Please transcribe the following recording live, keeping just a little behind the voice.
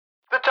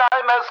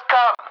time has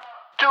come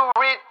to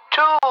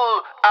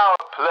retool our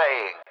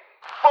playing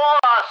for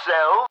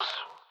ourselves,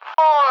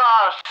 for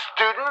our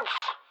students,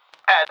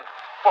 and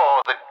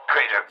for the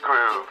greater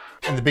groove.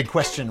 And the big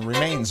question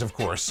remains, of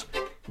course,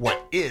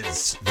 what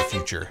is the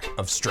future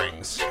of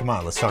strings? Come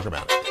on, let's talk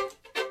about it.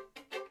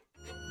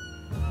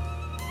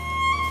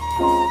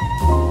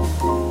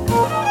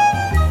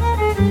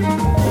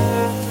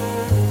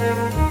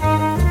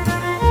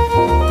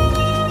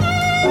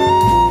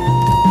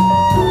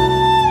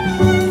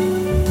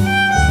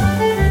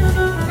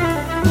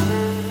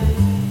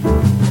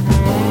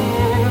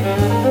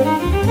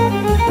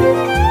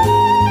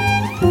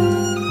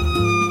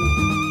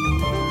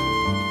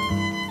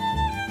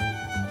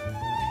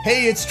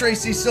 Hey, it's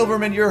Tracy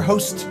Silverman, your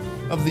host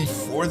of the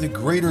For the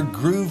Greater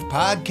Groove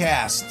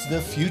podcast,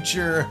 the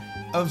future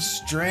of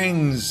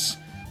strings.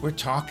 We're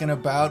talking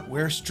about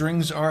where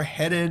strings are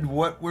headed,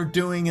 what we're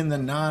doing in the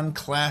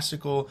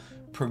non-classical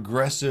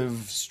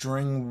progressive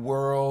string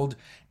world.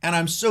 And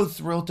I'm so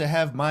thrilled to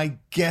have my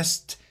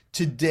guest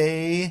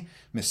today,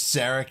 Miss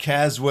Sarah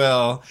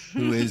Caswell,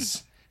 who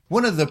is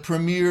one of the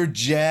premier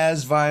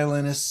jazz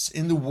violinists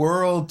in the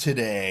world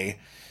today.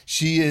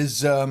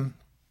 She's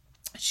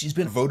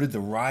been voted the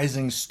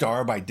rising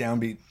star by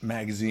Downbeat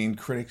Magazine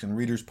critics and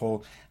readers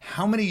poll.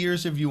 How many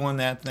years have you won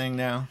that thing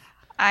now?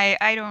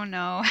 I don't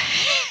know.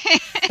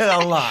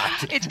 A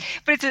lot.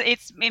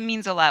 It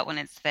means a lot when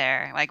it's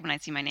there. Like when I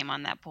see my name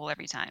on that poll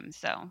every time.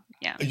 So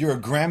yeah. You're a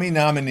Grammy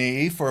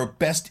nominee for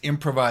Best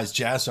Improvised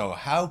Jazz Solo.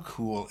 How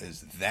cool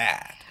is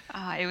that?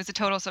 It was a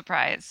total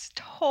surprise.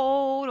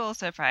 Total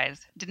surprise.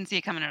 Didn't see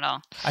it coming at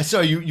all. I saw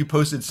you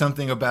posted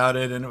something about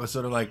it, and it was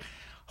sort of like,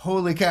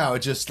 holy cow!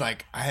 Just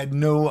like I had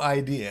no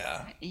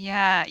idea.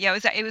 Yeah.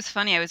 It was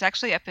funny. I was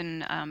actually up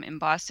in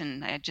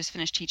Boston. I had just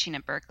finished teaching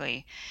at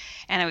Berkeley,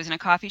 and I was in a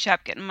coffee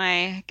shop getting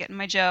my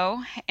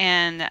Joe,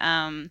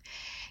 and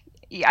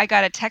I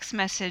got a text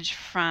message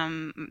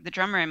from the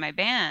drummer in my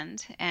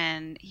band,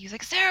 and he was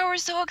like, "Sarah, we're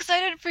so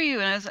excited for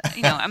you." And I was,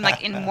 I'm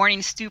like in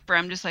morning stupor.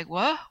 I'm just like,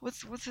 "What?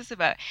 What's this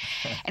about?"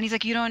 And he's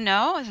like, "You don't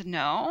know?" I said,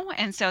 "No."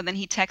 And so then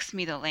he texted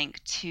me the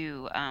link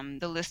to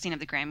the listing of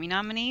the Grammy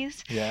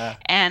nominees. Yeah.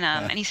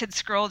 And he said,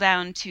 "Scroll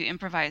down to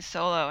improvised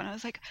solo." And I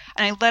was like,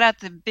 and I let out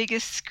the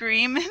biggest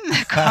scream in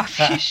the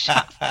coffee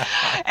shop,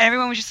 and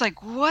everyone was just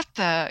like, "What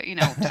the?"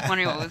 Just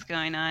wondering what was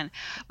going on.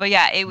 But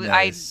yeah, it was.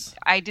 Nice.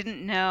 I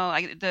didn't know.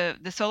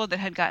 The solo that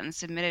had gotten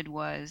submitted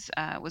was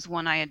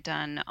one I had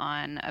done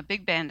on a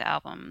big band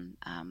album.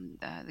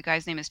 The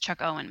guy's name is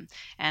Chuck Owen,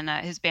 and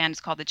his band is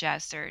called the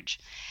Jazz Surge.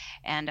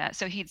 And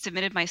so he'd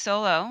submitted my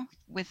solo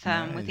with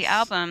the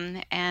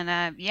album,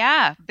 and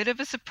bit of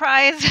a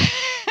surprise.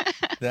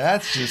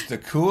 That's just the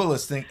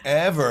coolest thing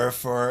ever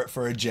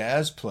for a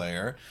jazz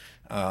player.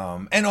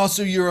 And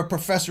also you're a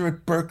professor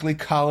at Berklee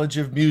College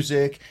of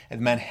Music,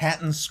 at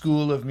Manhattan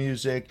School of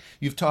Music.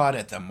 You've taught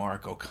at the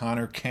Mark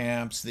O'Connor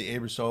camps, the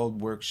Aebersold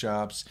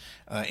workshops,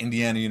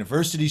 Indiana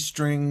University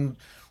string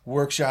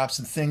workshops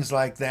and things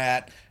like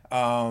that.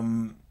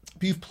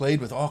 You've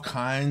played with all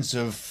kinds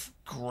of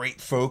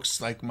great folks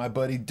like my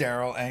buddy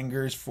Daryl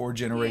Angers, 4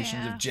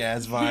 generations of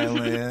jazz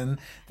violin.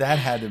 That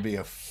had to be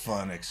a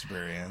fun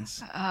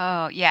experience.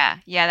 Oh, yeah.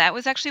 Yeah, that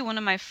was actually one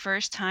of my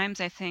first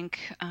times, I think,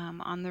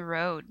 on the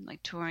road,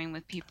 like touring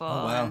with people.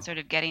 Oh, wow. And sort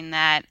of getting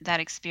that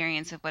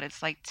experience of what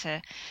it's like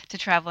to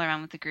travel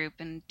around with the group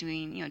and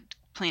doing,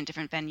 playing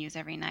different venues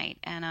every night.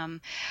 And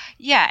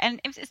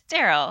and it's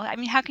Daryl. I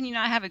mean, how can you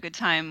not have a good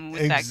time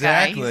with that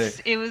guy?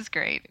 It was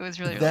great. It was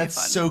really, really fun.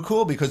 That's so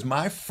cool, because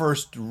my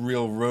first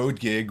real road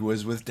gig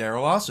was with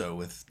Daryl also,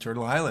 with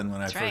Turtle Island,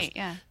 when I first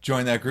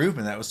joined that group,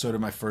 and that was sort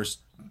of my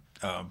first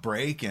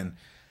break. And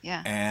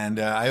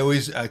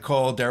I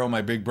call Daryl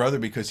my big brother,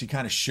 because he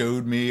kind of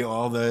showed me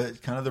all the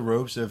kind of the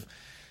ropes of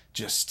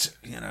just,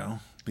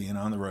 being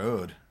on the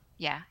road.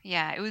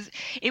 Yeah.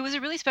 It was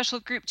a really special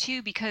group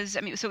too, because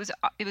it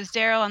was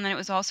Daryl, and then it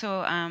was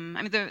also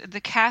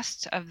the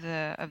cast of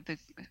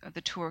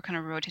the tour kind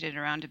of rotated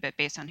around a bit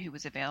based on who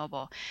was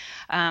available.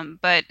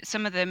 But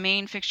some of the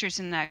main fixtures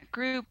in that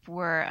group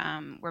were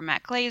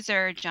Matt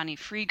Glazer, Johnny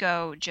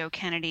Frigo, Joe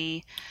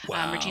Kennedy,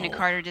 Regina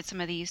Carter did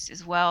some of these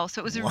as well.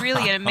 So it was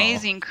really an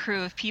amazing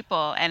crew of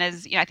people. And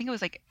as I think it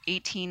was like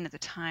 18 at the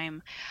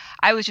time,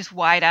 I was just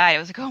wide-eyed. I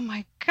was like, "Oh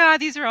my God,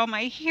 these are all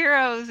my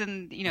heroes!"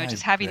 And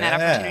just having that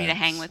opportunity to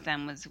hang with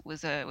them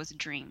was a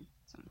dream.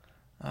 So.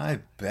 I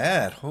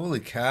bet.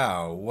 Holy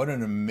cow! What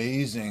an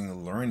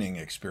amazing learning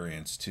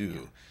experience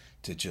too,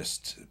 to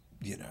just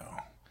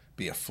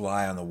be a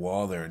fly on the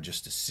wall there, and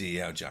just to see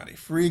how Johnny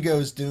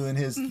Frigo's doing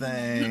his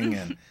thing,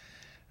 and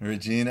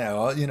Regina.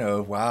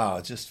 Wow,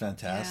 it's just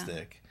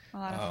fantastic. A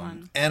lot of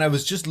fun. And I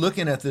was just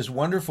looking at this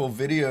wonderful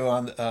video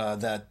on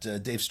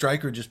that Dave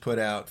Stryker just put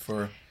out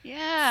for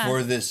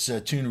this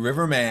tune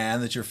Riverman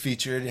that you're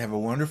featured. You have a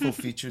wonderful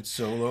featured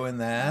solo in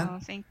that. Oh,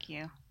 thank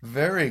you.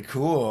 Very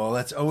cool.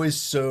 That's always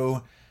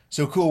so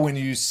cool when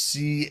you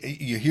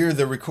hear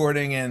the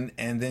recording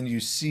and then you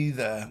see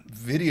the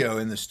video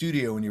in the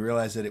studio, and you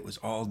realize that it was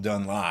all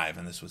done live,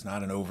 and this was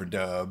not an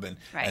overdub, and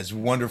as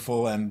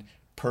wonderful and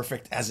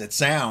perfect as it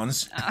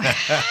sounds. Oh,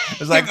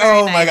 It's like, very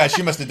oh my nice. gosh,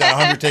 she must have done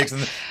 100 takes,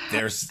 and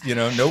there's,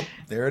 nope,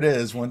 there it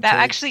is, one That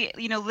take. actually,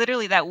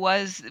 literally that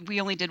was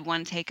we only did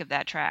one take of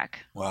that track.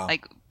 Wow.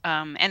 Like,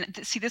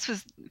 see, this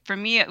was for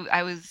me.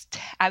 I was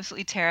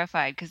absolutely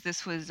terrified because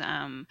this was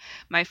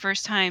my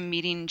first time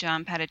meeting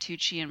John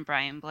Patitucci and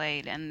Brian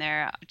Blade, and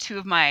they're two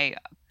of my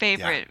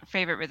Yeah.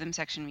 favorite rhythm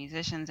section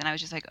musicians. And I was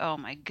just like, oh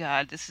my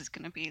god, this is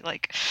gonna be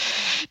like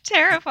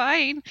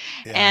terrifying.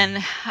 Yeah.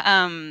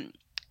 And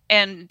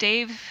and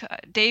Dave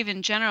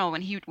in general,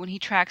 when he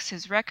tracks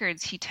his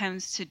records, he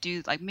tends to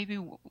do like maybe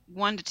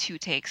 1 to 2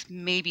 takes,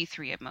 maybe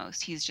 3 at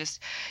most. He's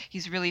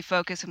really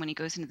focused, and when he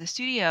goes into the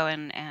studio,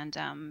 and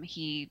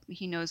he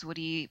knows what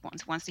he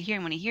wants to hear,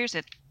 and when he hears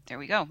it, there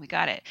we go, we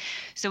got it.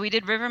 So we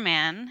did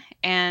Riverman,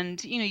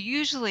 and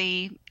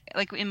usually,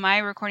 like in my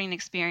recording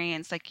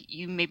experience, like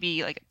you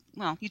maybe like.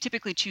 Well, you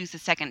typically choose the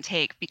second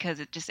take because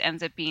it just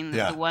ends up being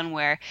Yeah. the one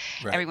where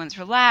Right. everyone's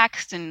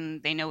relaxed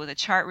and they know the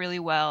chart really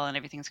well and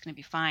everything's going to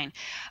be fine.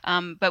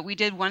 But we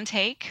did one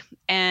take,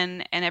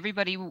 and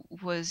everybody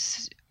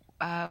was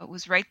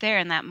right there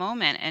in that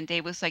moment, and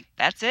Dave was like,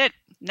 "That's it,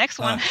 next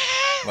one."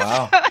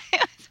 Wow.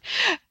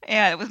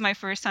 Yeah, it was my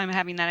first time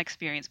having that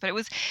experience, but it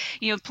was,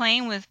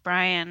 playing with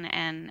Brian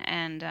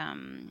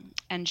and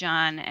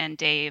John and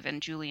Dave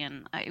and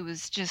Julian. It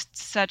was just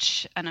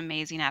such an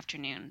amazing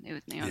afternoon. It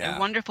was, they're Yeah.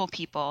 wonderful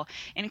people,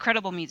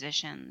 incredible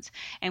musicians,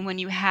 and when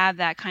you have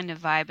that kind of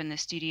vibe in the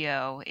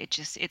studio, it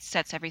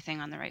sets everything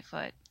on the right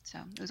foot. So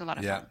it was a lot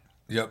of Yeah.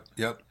 fun.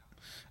 Yep.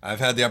 I've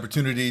had the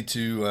opportunity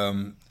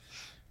to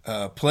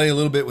play a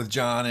little bit with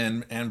John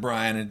and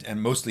Brian,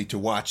 and mostly to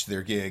watch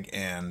their gig,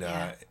 and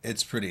Yeah.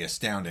 it's pretty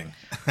astounding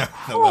the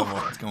Whew. level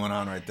that's going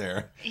on right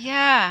there.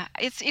 Yeah,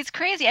 it's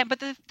crazy,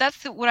 but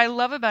what I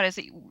love about it is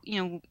that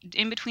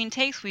in between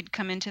takes we'd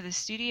come into the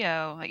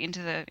studio, like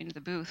into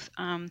the booth,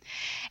 and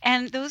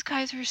those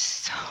guys are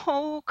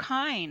so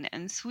kind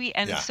and sweet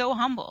and Yeah. so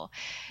humble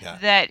Yeah.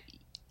 that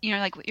you're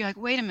like,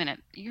 wait a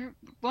minute, you're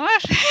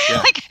what?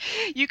 Yeah. Like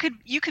you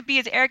could be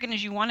as arrogant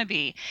as you want to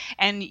be,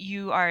 and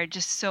you are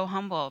just so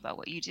humble about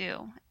what you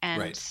do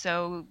and Right.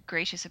 so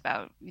gracious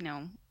about it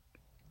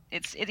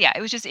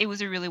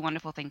was a really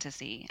wonderful thing to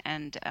see,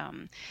 and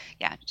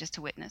yeah, just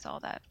to witness all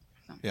that.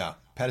 So. Yeah.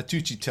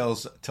 Patitucci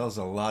tells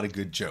a lot of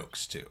good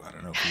jokes too. I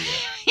don't know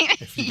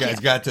if you Yeah. guys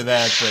got to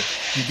that, but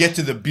you get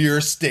to the beer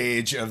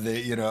stage of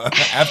the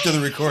after the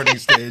recording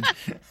stage.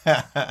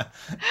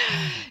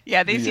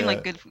 Yeah, they seem Yeah.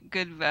 like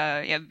good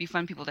yeah, be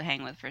fun people to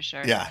hang with for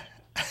sure. Yeah.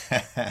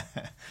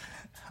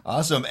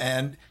 Awesome.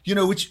 And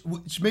which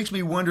makes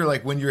me wonder,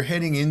 like, when you're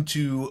heading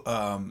into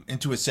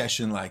a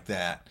session like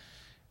that,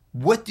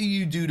 what do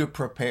you do to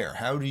prepare?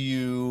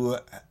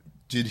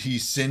 Did he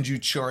send you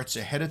charts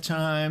ahead of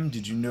time?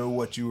 Did you know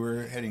what you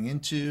were heading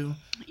into?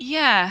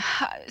 Yeah,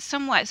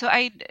 somewhat. So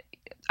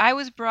I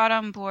was brought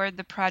on board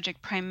the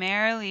project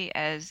primarily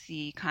as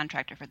the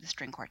contractor for the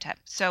string quartet.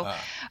 So,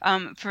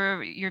 Uh,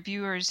 for your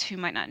viewers who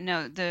might not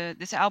know,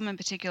 this album in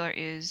particular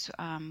is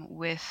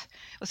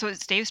so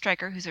it's Dave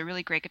Stryker, who's a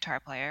really great guitar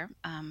player,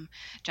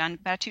 John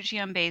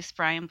Battucci on bass,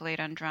 Brian Blade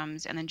on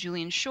drums, and then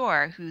Julian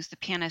Shore, who's the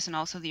pianist and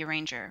also the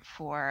arranger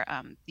for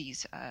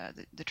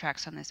the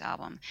tracks on this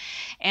album.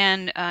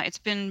 And it's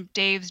been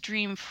Dave's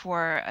dream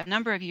for a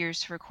number of years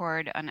to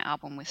record an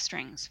album with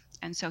strings.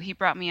 And so he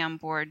brought me on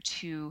board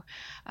to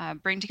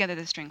bring together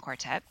the string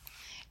quartet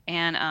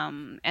and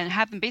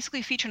have them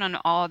basically featured on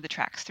all of the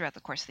tracks throughout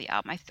the course of the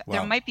album. There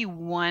wow. might be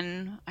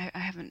one. I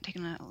haven't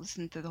taken a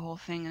listen to the whole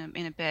thing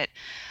in a bit,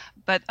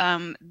 but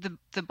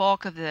the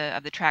bulk of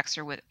the tracks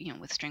are with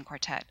string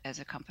quartet as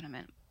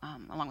accompaniment.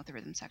 Along with the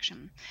rhythm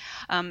section.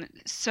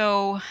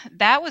 So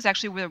that was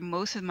actually where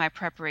most of my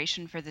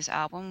preparation for this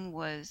album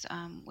was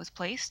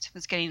placed,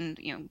 was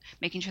getting,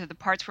 making sure that the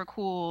parts were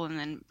cool, and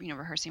then,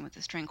 rehearsing with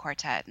the string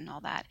quartet and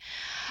all that.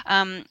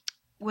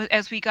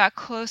 As we got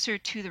closer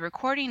to the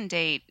recording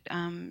date,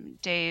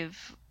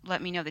 Dave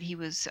let me know that he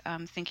was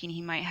thinking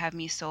he might have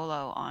me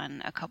solo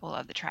on a couple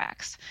of the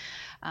tracks.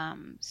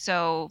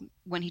 So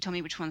when he told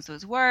me which ones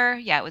those were,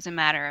 yeah, it was a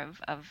matter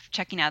of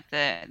checking out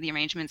the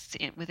arrangements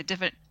with a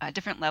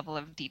different level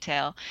of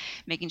detail,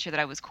 making sure that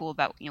I was cool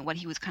about what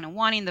he was kind of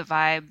wanting, the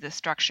vibe, the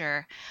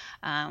structure,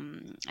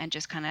 and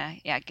just kind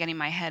of getting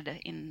my head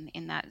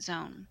in that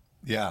zone.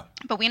 Yeah.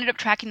 But we ended up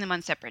tracking them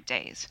on separate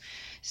days.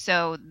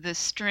 So the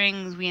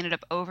strings, we ended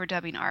up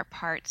overdubbing our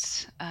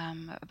parts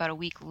about a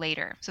week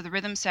later. So the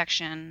rhythm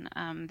section,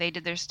 they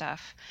did their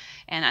stuff,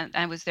 and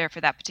I was there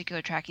for that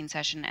particular tracking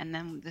session. And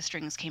then the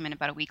strings came in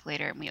about a week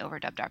later, and we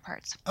overdubbed our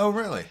parts. Oh,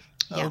 really?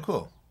 Yeah. Oh,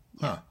 cool.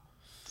 Huh.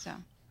 So.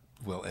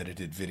 Well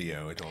edited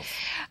video. It all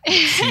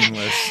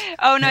seamless.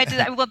 Oh no, I did.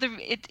 Well,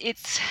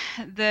 it's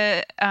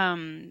the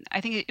I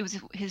think it was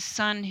his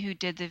son who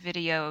did the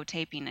video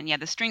taping, and yeah,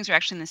 the strings are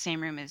actually in the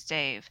same room as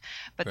Dave,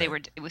 but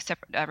Right. it was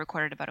separate,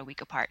 recorded about a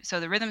week apart. So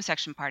the rhythm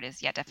section part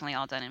is definitely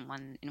all done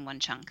in one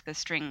chunk. The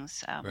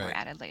strings were Right.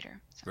 added later.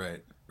 So.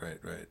 Right.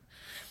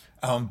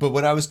 But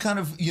what I was kind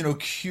of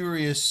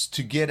curious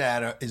to get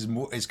at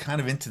is kind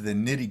of into the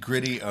nitty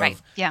gritty of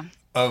Right. Yeah.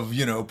 of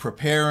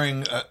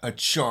preparing a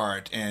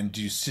chart, and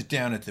do you sit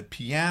down at the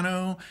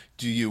piano?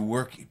 Do you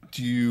work?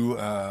 Do you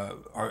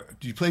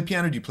play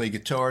piano? Do you play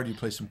guitar? Do you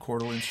play some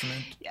chordal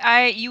instrument?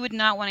 You would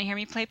not want to hear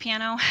me play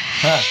piano.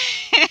 Huh.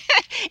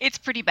 It's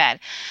pretty bad.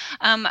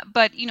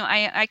 But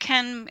I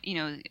can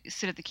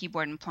sit at the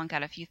keyboard and plunk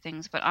out a few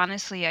things. But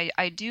honestly,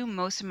 I do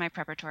most of my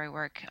preparatory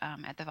work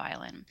at the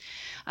violin.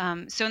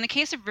 So in the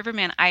case of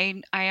Riverman,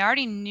 I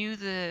already knew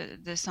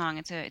the song.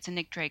 It's a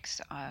Nick Drake's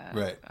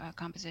Right.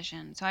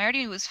 composition. So I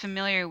already was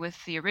familiar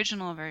with the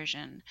original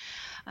version.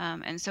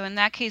 And so in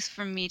that case,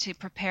 for me to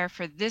prepare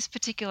for this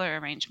particular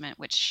arrangement,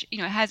 which it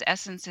has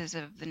essences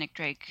of the Nick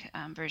Drake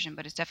version,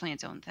 but it's definitely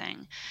its own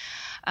thing.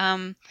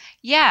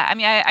 Yeah, I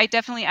mean, I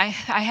definitely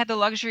I had the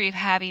luxury of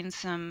having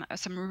some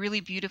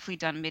really beautifully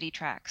done MIDI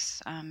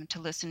tracks to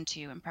listen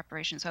to in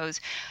preparation. So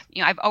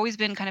I've always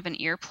been kind of an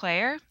ear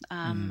player.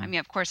 I mean,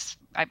 of course,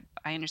 I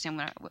understand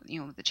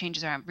what the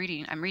changes are. I'm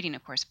reading,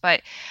 of course,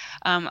 but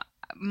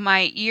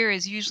my ear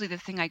is usually the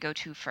thing I go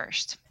to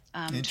first.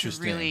 To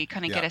Interesting. really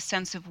kind of Yeah. get a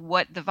sense of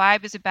what the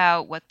vibe is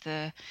about, what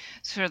the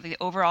sort of the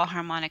overall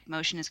harmonic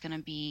motion is going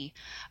to be,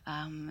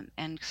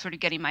 and sort of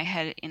getting my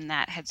head in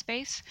that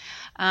headspace.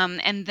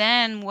 And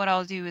then what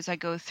I'll do is I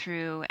go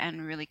through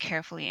and really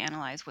carefully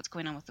analyze what's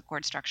going on with the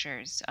chord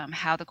structures,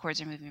 how the chords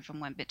are moving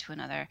from one bit to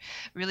another,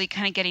 really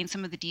kind of getting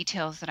some of the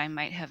details that I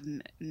might have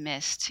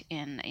missed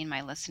in my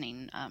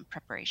listening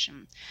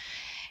preparation.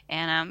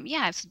 And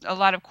yeah, it's a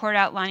lot of chord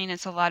outlining.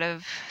 It's a lot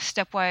of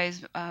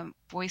stepwise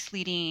voice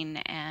leading,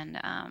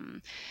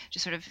 and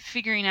just sort of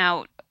figuring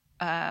out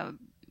kind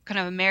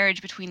of a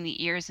marriage between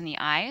the ears and the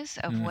eyes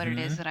of what it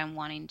is that I'm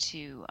wanting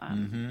to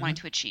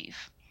achieve.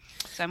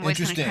 So I'm always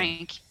kind of Interesting. trying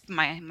to keep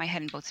my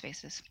head in both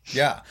spaces.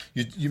 Yeah.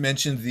 You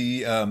mentioned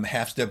the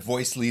half step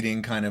voice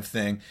leading kind of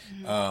thing.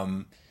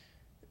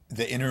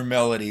 The inner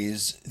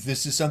melodies.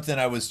 This is something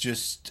I was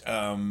just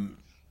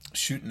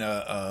shooting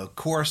a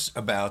course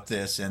about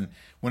this, and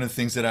one of the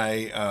things that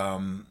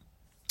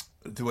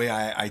the way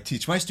I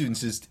teach my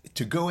students is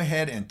to go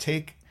ahead and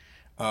take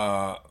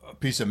a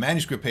piece of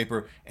manuscript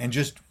paper and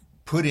just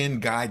put in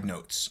guide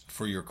notes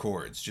for your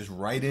chords. Just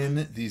write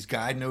in these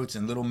guide notes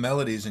and little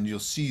melodies, and you'll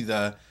see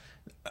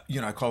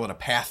I call it a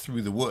path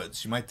through the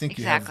woods. You might think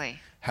Exactly. you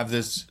have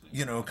this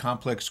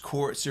complex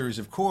series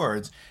of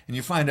chords, and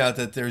you find out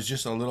that there's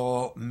just a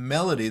little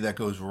melody that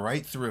goes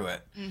right through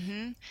it.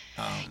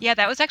 Yeah,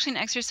 that was actually an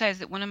exercise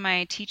that one of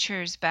my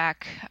teachers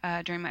back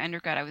during my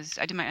undergrad.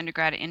 I did my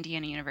undergrad at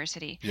Indiana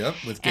University. Yep,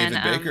 with David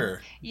And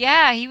Baker.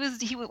 yeah, he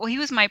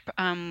was my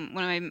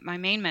one of my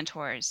main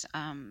mentors.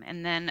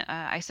 And then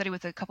I studied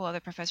with a couple other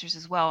professors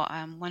as well.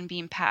 One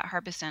being Pat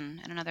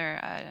Harbison and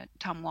another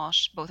Tom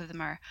Walsh. Both of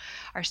them are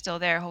still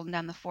there holding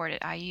down the fort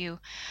at IU.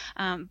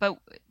 But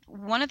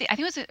one of the I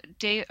think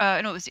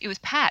it was it was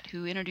Pat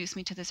who introduced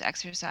me to this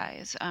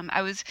exercise.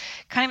 I was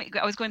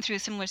going through a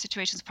similar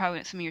situation as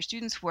probably some of your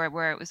students were,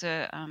 where it was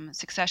a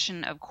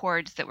succession of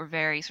chords that were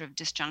very sort of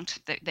disjunct.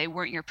 They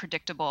weren't your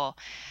predictable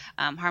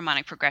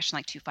harmonic progression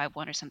like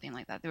 2-5-1 or something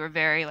like that. They were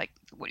very like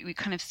what we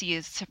kind of see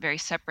as very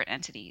separate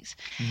entities.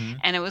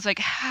 And it was like,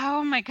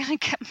 how am I going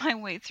to get my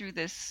way through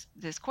this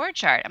chord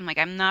chart? I'm like,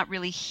 I'm not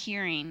really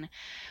hearing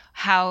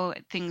how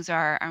things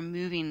are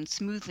moving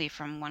smoothly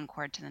from one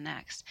chord to the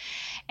next.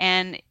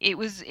 And it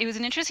was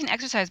an interesting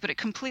exercise, but it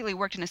completely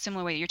worked in a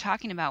similar way that you're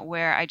talking about,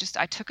 where I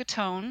took a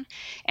tone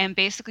and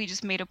basically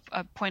just made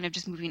a point of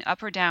just moving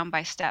up or down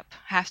by step,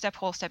 half step,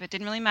 whole step. It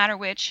didn't really matter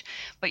which,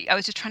 but I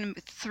was just trying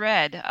to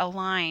thread a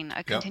line,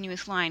 a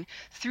continuous line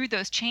through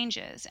those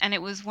changes. And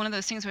it was one of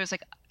those things where it's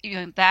like,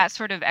 that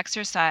sort of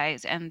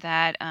exercise and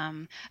that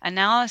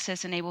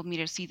analysis enabled me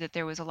to see that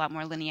there was a lot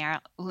more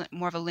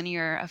of a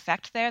linear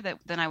effect there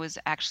than I was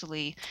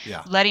actually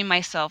letting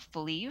myself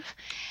believe.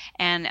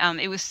 And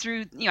it was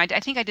through, I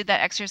think I did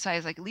that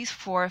exercise like at least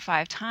 4 or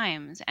 5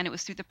 times, and it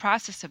was through the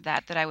process of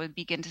that I would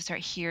begin to start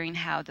hearing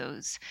how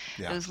those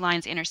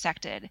lines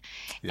intersected.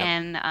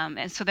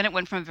 And so then it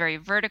went from a very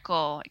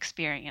vertical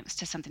experience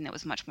to something that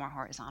was much more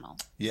horizontal.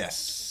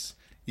 Yes.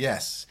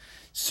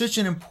 Such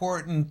an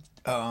important,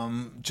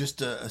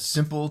 just a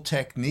simple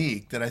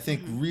technique that I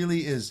think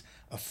really is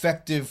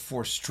effective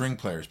for string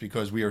players,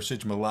 because we are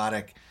such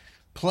melodic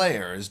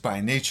players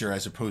by nature,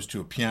 as opposed to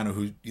a piano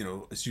who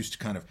is used to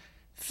kind of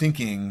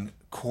thinking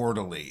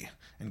chordally,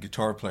 and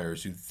guitar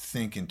players who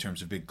think in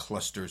terms of big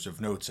clusters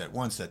of notes at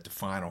once that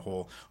define a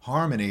whole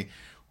harmony.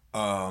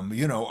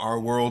 Our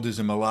world is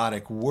a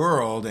melodic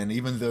world, and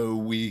even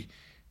though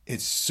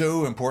it's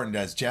so important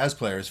as jazz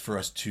players for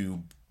us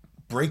to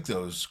break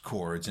those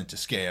chords into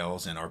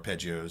scales and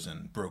arpeggios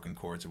and broken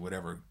chords or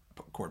whatever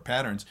chord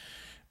patterns.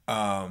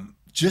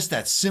 Just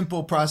that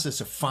simple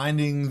process of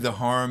finding the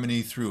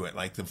harmony through it,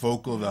 like the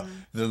vocal,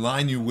 the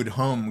line you would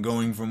hum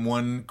going from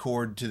one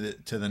chord to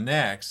the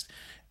next,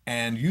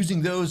 and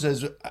using those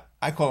as,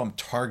 I call them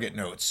target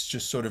notes,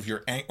 just sort of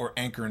your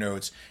anchor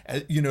notes,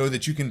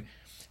 that you can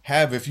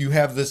have. If you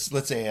have this,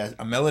 let's say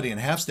a melody in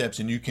half steps,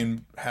 and you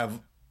can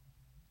have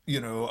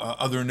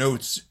other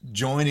notes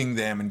joining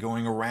them and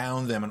going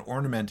around them and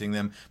ornamenting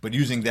them, but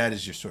using that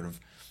as your sort of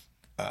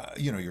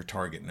your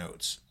target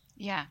notes.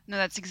 Yeah, no,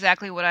 that's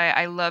exactly what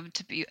I love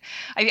to be.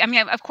 I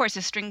mean, of course,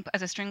 as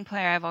a string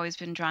player, I've always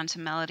been drawn to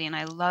melody, and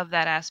I love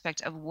that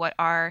aspect of what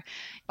our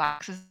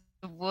boxes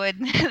of wood,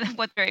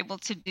 what they're able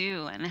to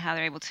do, and how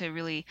they're able to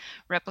really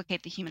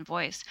replicate the human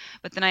voice.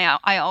 But then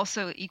I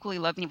also equally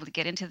love being able to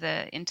get into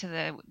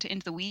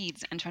the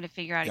weeds and try to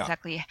figure out Yeah.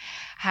 exactly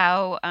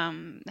how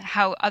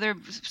other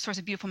sorts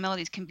of beautiful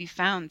melodies can be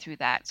found through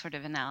that sort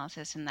of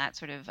analysis and that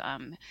sort of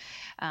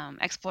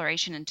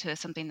exploration into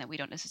something that we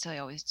don't necessarily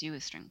always do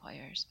as string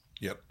players.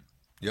 Yep.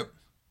 Yep.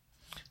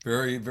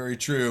 Very, very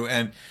true.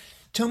 And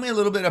tell me a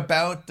little bit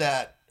about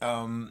that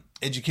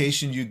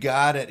education you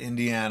got at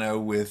Indiana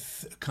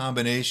with a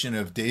combination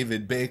of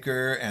David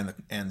Baker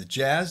and the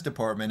jazz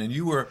department. And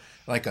you were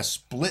like a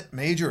split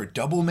major or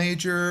double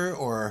major,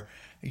 or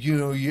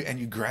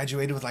you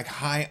graduated with like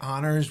high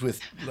honors with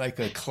like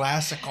a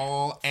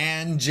classical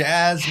and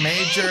jazz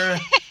major.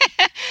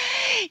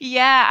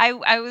 Yeah,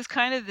 I was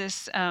kind of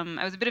this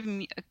I was a bit of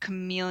a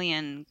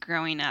chameleon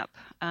growing up.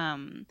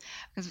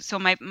 'Cause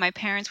my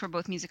parents were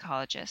both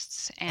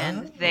musicologists,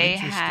 and Oh, they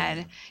had,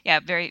 interesting. yeah,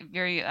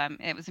 very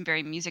it was a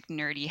very music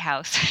nerdy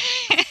house.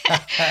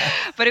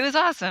 But it was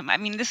awesome. I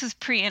mean, this is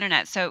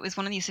pre-internet, so it was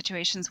one of these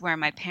situations where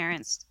my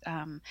parents,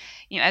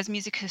 as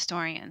music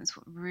historians,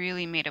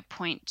 really made a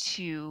point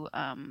to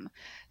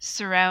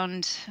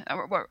surround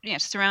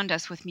surround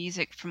us with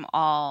music from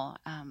all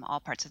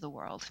parts of the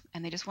world,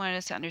 and they just wanted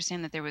us to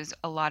understand that there was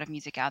a lot of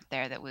music out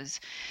there that was,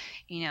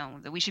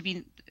 that we should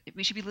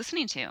be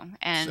listening to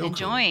and So cool.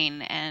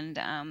 enjoying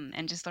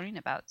and just learning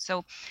about.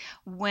 So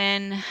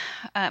when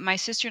my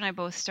sister and I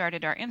both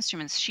started our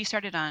instruments, she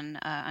started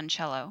on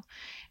cello,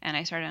 and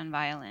I started on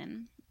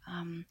violin.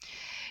 Um,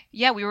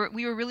 yeah, we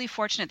were really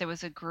fortunate. There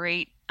was a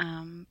great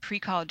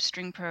pre-college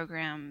string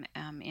program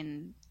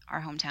in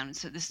our hometown.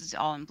 So this is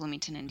all in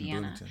Bloomington, In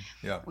Indiana, Bloomington.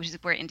 Yeah. which is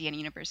where Indiana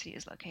University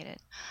is located.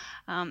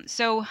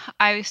 So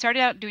I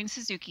started out doing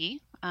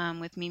Suzuki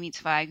with Mimi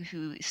Zweig,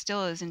 who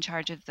still is in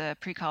charge of the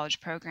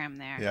pre-college program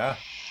there, Yeah.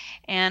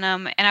 and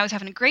I was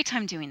having a great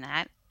time doing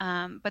that.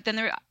 But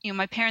then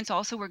my parents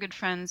also were good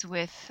friends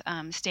with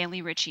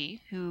Stanley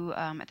Ritchie, who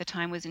at the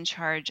time was in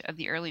charge of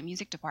the early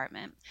music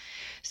department.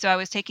 So I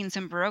was taking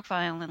some Baroque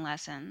violin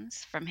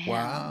lessons from him,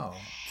 Wow.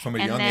 From a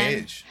and young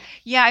then age.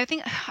 yeah, I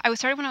think I was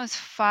started when I was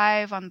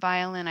 5 on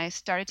violin. I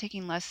started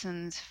taking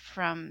lessons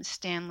from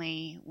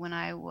Stanley when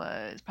I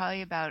was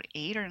probably about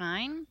 8 or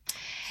 9.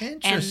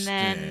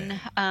 Interesting.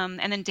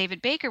 And then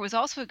David Baker was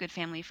also a good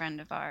family friend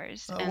of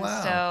ours, Oh, and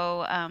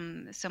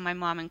wow. so my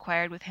mom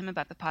inquired with him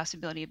about the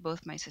possibility of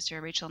both my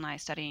sister Rachel and I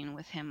studying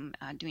with him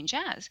doing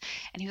jazz,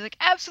 and he was like,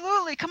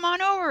 "Absolutely, come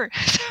on over."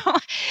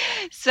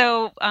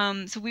 So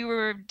we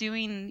were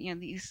doing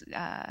these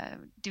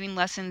doing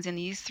lessons in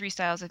these 3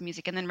 styles of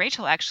music, and then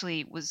Rachel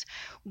actually was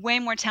way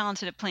more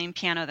talented at playing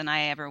piano than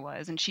I ever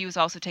was, and she was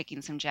also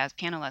taking some jazz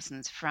piano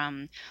lessons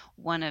from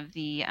one of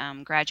the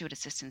graduate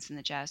assistants in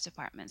the jazz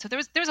department. So there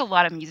was a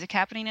lot of music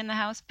happening in the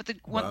house, but the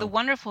Wow.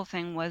 wonderful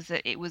thing was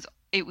that it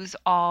was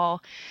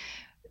all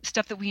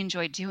stuff that we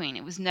enjoyed doing.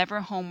 It was never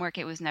homework,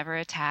 it was never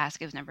a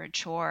task, it was never a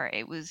chore.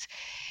 It was,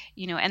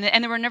 and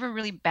there were never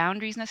really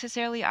boundaries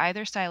necessarily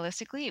either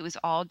stylistically. It was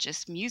all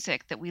just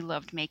music that we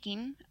loved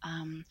making.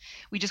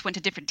 We just went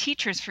to different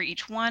teachers for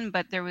each one,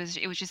 but it was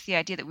just the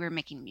idea that we were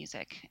making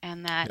music,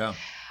 and Yeah.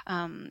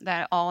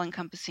 that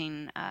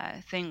all-encompassing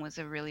thing was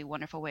a really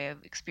wonderful way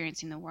of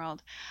experiencing the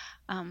world.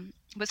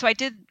 But so I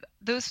did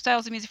those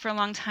styles of music for a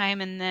long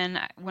time, and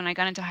then when I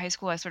got into high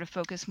school, I sort of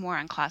focused more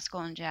on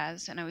classical and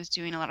jazz, and I was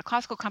doing a lot of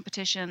classical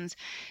competitions,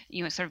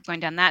 sort of going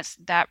down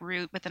that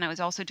route. But then I was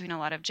also doing a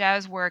lot of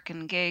jazz work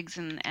and gigs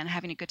and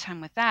having a good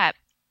time with that.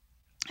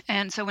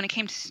 And so when it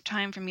came to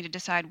time for me to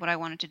decide what I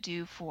wanted to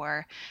do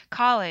for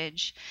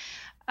college,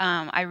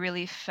 I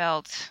really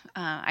felt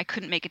I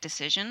couldn't make a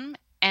decision.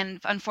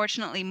 And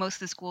unfortunately, most of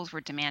the schools were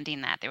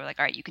demanding that. They were like,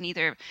 all right, you can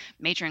either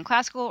major in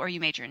classical or you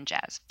major in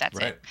jazz. That's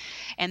it. Right.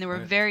 And there were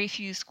Right. very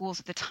few schools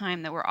at the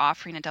time that were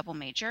offering a double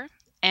major,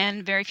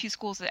 and very few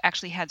schools that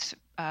actually had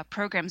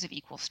programs of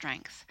equal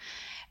strength.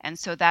 And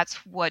so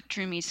that's what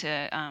drew me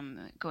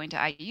to going to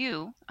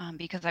IU,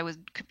 because I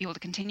would be able to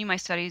continue my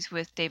studies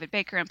with David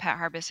Baker and Pat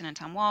Harbison and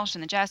Tom Walsh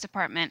in the jazz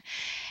department,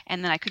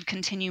 and then I could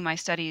continue my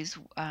studies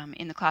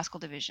in the classical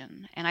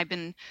division. And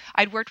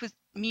I'd worked with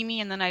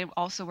Mimi, and then I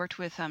also worked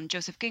with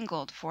Joseph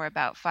Gingold for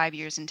about 5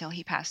 years until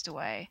he passed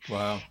away.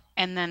 Wow.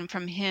 And then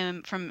from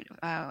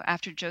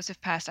after Joseph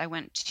passed, I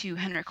went to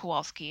Henrik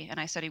Kowalski, and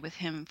I studied with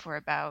him for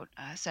about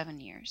 7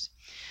 years.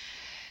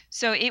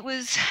 So it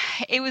was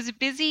a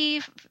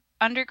busy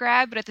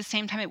undergrad, but at the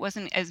same time, it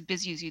wasn't as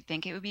busy as you'd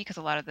think it would be because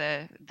a lot of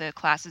the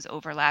classes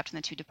overlapped in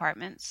the two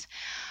departments.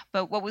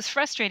 But what was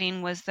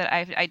frustrating was that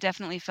I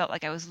definitely felt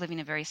like I was living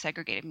a very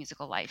segregated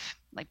musical life.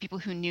 Like, people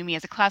who knew me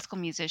as a classical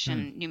Hmm.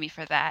 musician knew me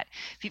for that.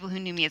 People who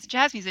knew me as a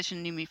jazz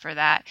musician knew me for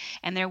that,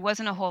 and there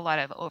wasn't a whole lot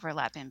of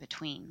overlap in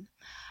between.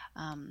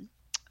 Um,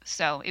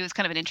 so it was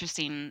kind of an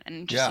interesting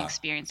Yeah.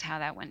 experience how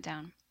that went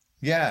down.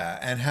 Yeah.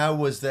 And how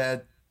was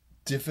that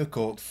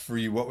difficult for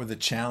you? What were the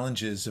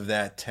challenges of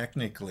that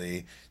technically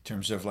in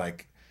terms of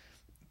like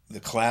the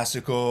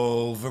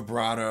classical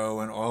vibrato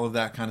and all of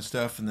that kind of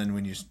stuff, and then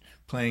when you're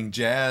playing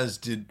jazz,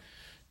 did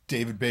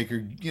David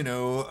Baker,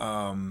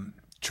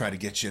 try to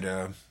get you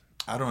to,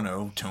 I don't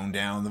know, tone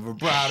down the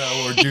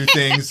vibrato or do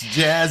things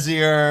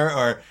jazzier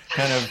or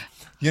kind of,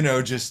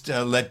 just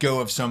let go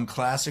of some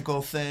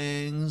classical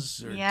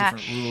things or Yeah,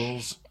 different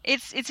rules?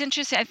 it's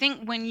interesting. I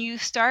think when you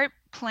start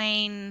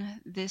playing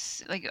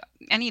this, like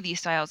any of these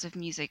styles of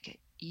music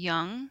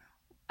young,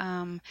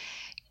 um,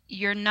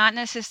 you're not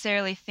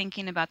necessarily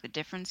thinking about the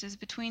differences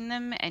between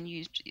them, and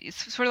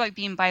it's sort of like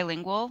being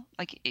bilingual.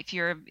 Like if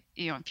you're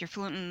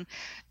fluent in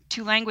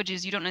two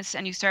languages, you don't necessarily,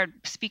 and you start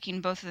speaking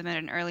both of them at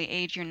an early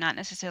age, you're not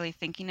necessarily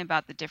thinking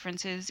about the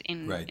differences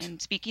in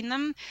Right. speaking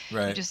them. You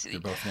Right. just They're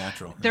both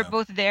natural. they're Yeah.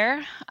 both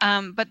there.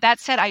 But that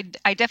said,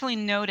 I definitely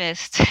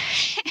noticed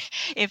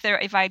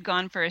if I'd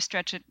gone for a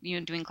stretch of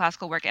doing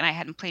classical work and I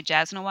hadn't played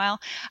jazz in a while,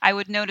 I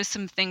would notice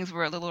some things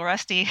were a little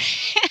rusty.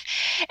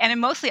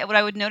 And mostly what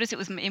I would notice, it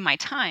was in my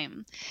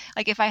time.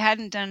 Like if I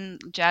hadn't done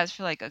jazz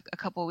for like a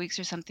couple of weeks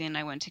or something, and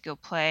I went to go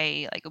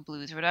play like a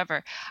blues or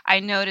whatever, I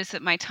noticed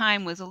that my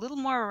time was a little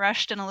more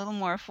rushed and a little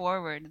more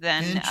forward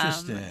than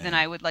Interesting.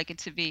 I would like it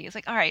to be. It's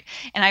like, all right.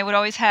 And I would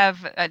always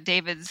have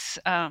David's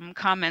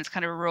comments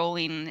kind of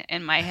rolling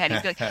in my head.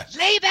 He'd be like,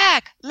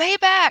 lay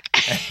back,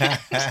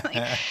 just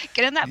like,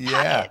 get in that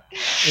Yeah. pocket.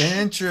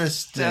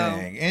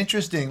 So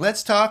Interesting.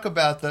 Let's talk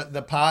about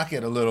the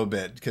pocket a little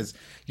bit because,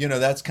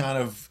 that's kind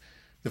of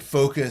the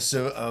focus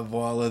of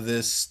all of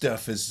this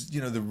stuff is,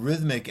 the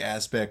rhythmic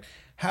aspect.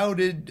 How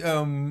did,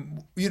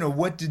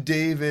 what did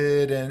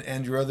David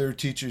and your other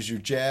teachers, your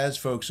jazz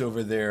folks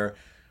over there,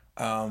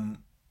 um,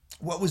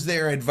 what was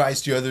their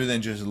advice to you other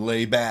than just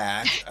lay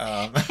back?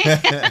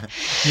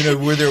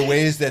 Were there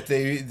ways that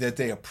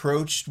they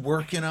approached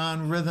working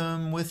on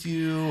rhythm with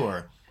you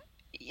or?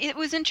 it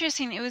was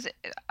interesting.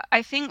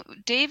 I think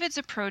David's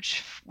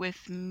approach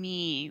with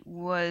me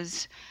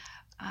was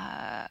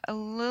a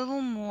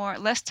little more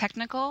less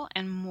technical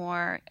and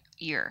more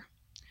ear.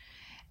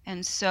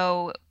 And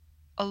so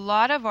a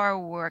lot of our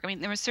work, I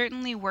mean, there was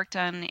certainly work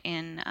done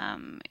in,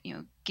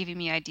 giving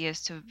me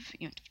ideas to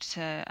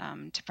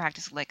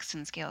practice licks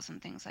and scales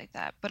and things like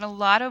that. But a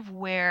lot of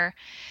where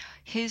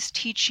his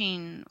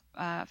teaching,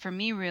 for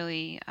me,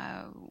 really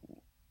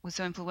was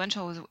so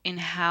influential was in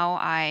how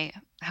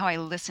I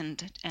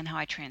listened and how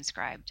I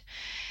transcribed.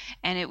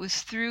 And it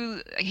was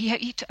through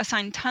he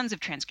assigned tons of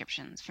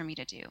transcriptions for me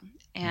to do,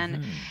 and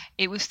Hmm.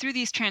 it was through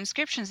these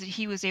transcriptions that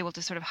he was able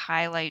to sort of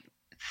highlight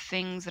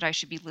things that I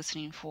should be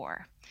listening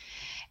for.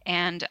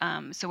 And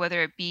so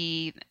whether it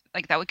be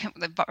like that would come,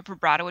 the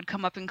vibrato would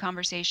come up in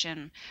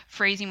conversation,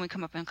 phrasing would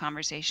come up in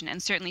conversation,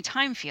 and certainly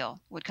time feel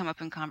would come up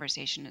in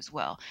conversation as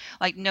well.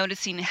 Like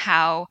noticing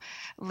how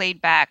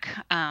laid back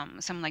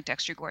someone like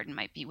Dexter Gordon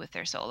might be with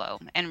their solo,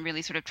 and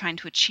really sort of trying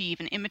to achieve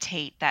and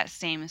imitate that Yeah.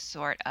 same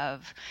sort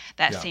of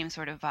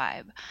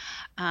vibe,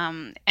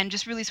 and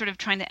just really sort of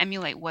trying to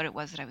emulate what it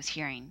was that I was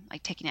hearing,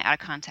 like taking it out of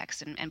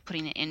context and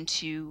putting it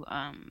into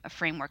a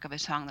framework of a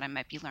song that I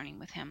might be learning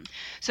with him.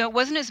 So it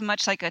wasn't as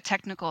much like a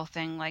technical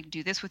thing, like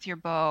do this with your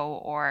bow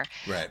or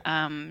Right.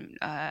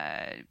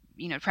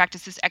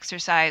 practice this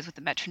exercise with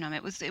the metronome.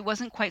 It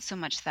wasn't quite so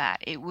much that.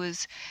 It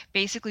was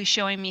basically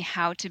showing me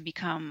how to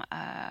become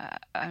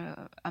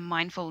a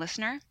mindful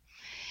listener,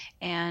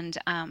 and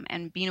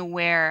being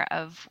aware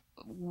of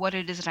what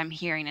it is that I'm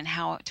hearing and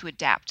how to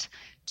adapt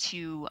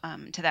to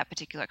that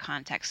particular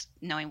context,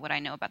 knowing what I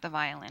know about the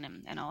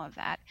violin and all of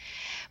that.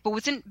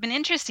 But been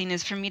interesting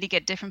is for me to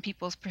get different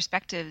people's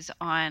perspectives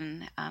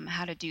on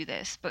how to do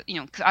this. But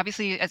 'cause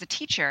obviously as a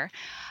teacher,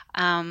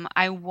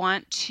 I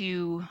want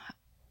to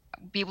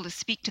be able to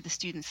speak to the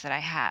students that I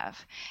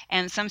have.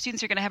 And some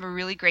students are going to have a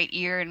really great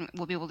ear and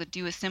will be able to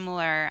do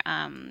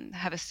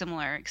have a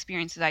similar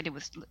experience as I did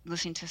with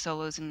listening to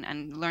solos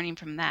and learning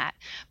from that.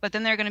 But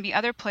then there are going to be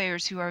other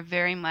players who are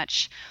very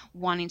much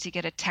wanting to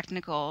get a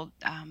technical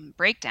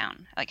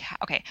breakdown. Like,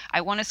 okay,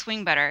 I want to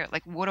swing better.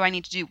 Like, what do I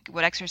need to do?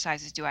 What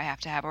exercises do I have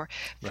to have? Or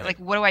Right. like,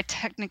 what do I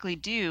technically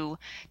do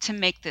to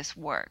make this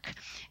work?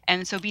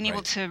 And so being able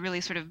Right. to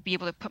really sort of be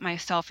able to put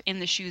myself in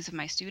the shoes of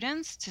my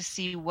students to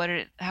see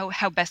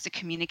how best to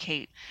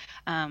communicate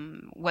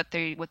what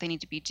they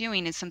need to be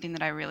doing is something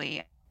that I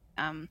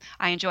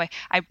enjoy.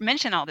 I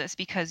mention all this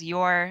because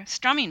your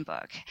strumming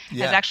book has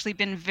Yeah. actually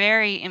been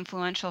very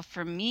influential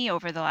for me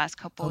over the last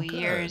couple Oh, of good.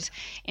 years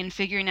in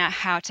figuring out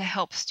how to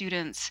help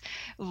students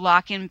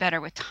lock in better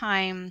with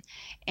time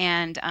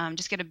and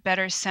just get a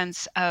better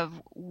sense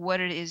of what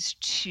it is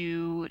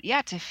to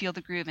feel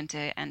the groove and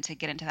to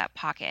get into that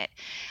pocket.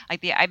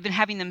 I've been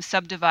having them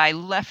subdivide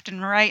left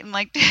and right and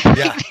like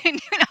Yeah. doing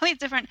all these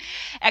different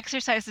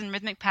exercises and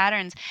rhythmic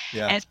patterns,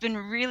 and Yeah. it's been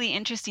really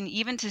interesting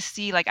even to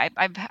see, like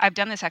I've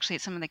done this actually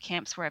at some of the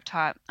camps where I've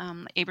taught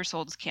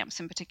Abersold's camps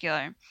in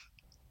particular.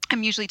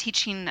 I'm usually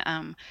teaching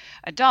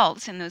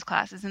adults in those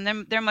classes,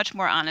 and they're much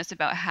more honest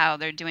about how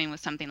they're doing with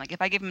something. Like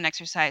if I give them an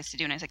exercise to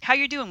do, and I was like, "How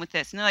you doing with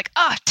this?" and they're like,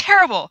 "Oh,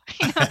 terrible,"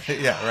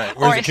 Yeah, right.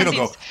 Whereas or the if kid will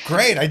go, something's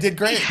great, I did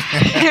great.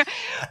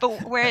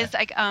 but whereas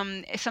like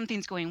if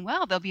something's going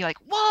well, they'll be like,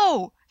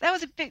 "Whoa, there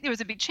was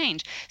a big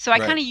change." So I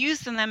kind Right. of use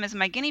them as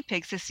my guinea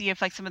pigs to see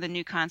if like some of the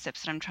new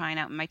concepts that I'm trying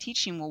out in my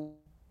teaching will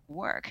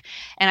work.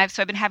 And I've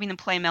been having them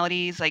play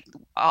melodies like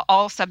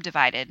all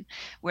subdivided,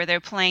 where they're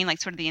playing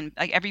like sort of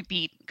like every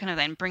beat kind of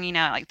then bringing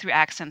out like through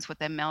accents what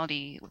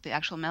the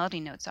actual melody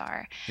notes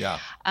are. Yeah.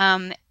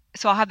 Um,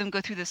 so I'll have them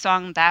go through the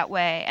song that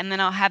way, and then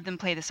I'll have them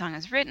play the song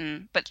as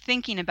written, but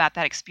thinking about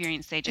that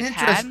experience they just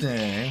had.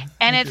 Interesting.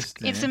 And it's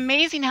Interesting.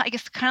 amazing how like,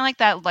 it's kind of like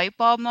that light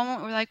bulb moment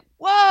where we're like,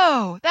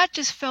 whoa, that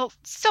just felt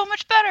so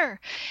much better.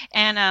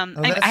 And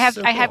Oh, I that's have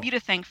so I have cool. you to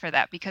thank for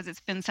that, because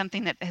it's been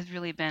something that has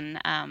really been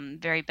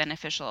very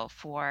beneficial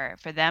for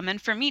them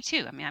and for me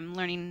too. I mean, I'm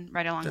learning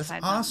right That's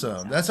alongside them.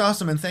 awesome. So That's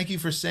awesome. And thank you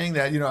for saying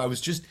that. I was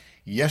just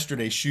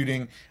yesterday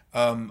shooting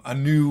a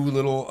new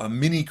little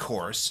mini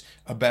course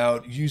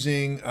about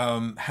using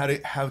how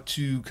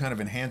to kind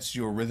of enhance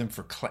your rhythm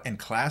for in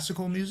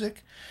classical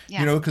music.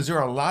 yeah. Because there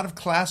are a lot of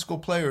classical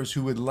players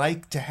who would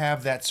like to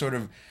have that sort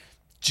of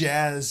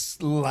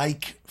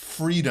jazz-like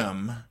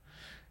freedom,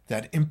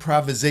 that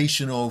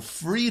improvisational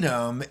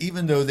freedom,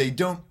 even though they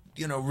don't,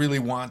 really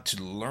want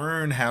to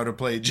learn how to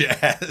play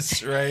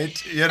jazz,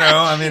 right?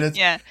 I mean, it's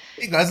Yeah.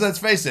 because let's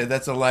face it,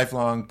 that's a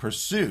lifelong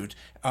pursuit.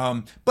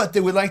 But they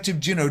would like to,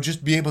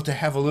 just be able to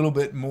have a little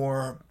bit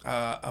more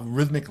a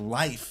rhythmic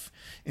life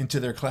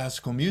into their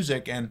classical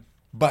music, and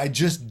by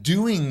just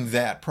doing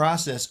that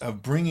process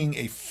of bringing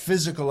a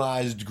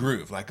physicalized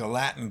groove, like a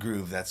Latin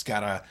groove that's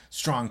got a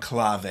strong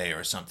clave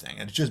or something,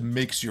 and it just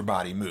makes your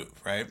body move,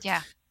 right?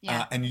 Yeah.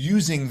 Yeah. And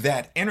using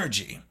that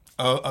energy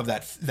of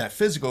that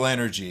physical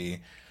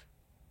energy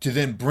to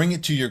then bring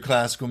it to your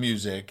classical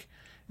music,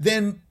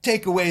 then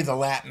take away the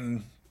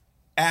Latin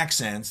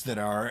accents that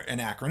are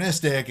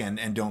anachronistic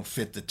and don't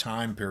fit the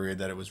time period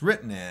that it was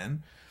written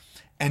in,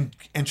 and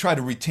try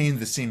to retain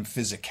the same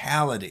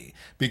physicality,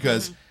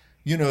 because hmm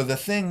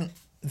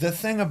the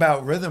thing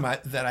about rhythm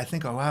that I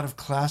think a lot of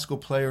classical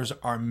players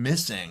are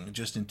missing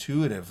just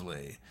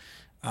intuitively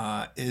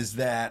is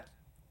that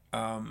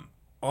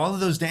all of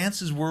those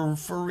dances were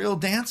for real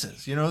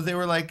dances. They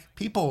were like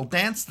people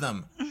danced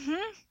them, hmm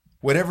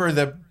whatever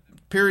the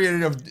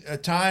period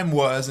of time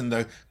was and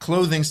the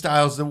clothing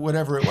styles,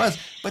 whatever it was,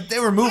 but they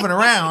were moving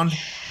around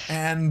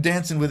and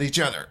dancing with each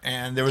other,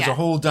 and there was a Yeah.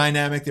 whole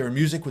dynamic there.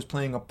 Music was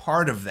playing a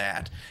part of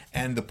that,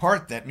 and the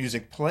part that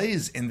music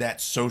plays in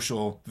that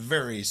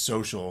very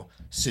social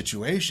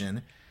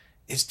situation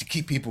is to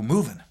keep people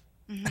moving.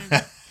 hmm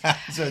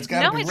So it's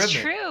got to No, be it's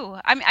rhythmic. true.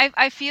 I mean,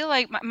 I feel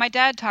like my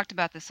dad talked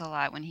about this a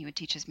lot when he would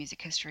teach his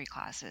music history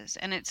classes,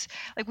 and it's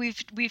like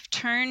we've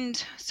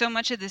turned so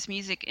much of this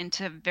music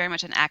into very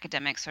much an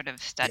academic sort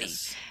of study.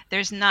 Yes,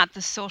 There's not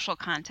the social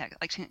context,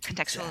 like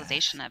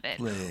contextualization of it,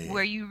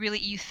 where exactly.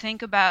 you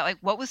think about like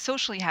what was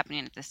socially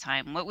happening at this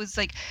time, what was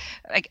like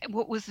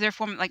what was their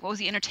form, like what was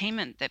the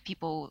entertainment that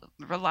people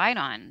relied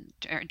on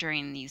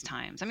during these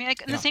times. I mean,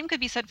 like, and the Yeah. same could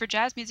be said for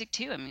jazz music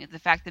too. I mean, the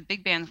fact that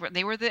big bands were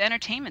the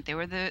entertainment, they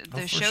were Oh,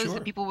 the for shows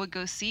that sure. people would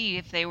go see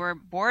if they were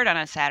bored on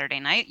a Saturday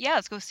night. Yeah,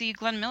 let's go see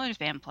Glenn Miller's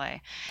band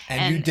play.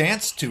 And you And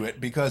danced to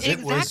it because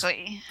it was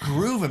exactly.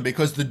 grooving,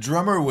 because the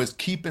drummer was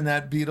keeping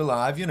that beat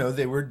alive.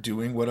 They were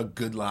doing what a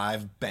good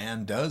live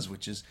band does,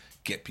 which is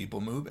get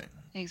people moving.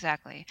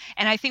 Exactly.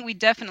 And I think we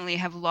definitely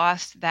have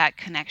lost that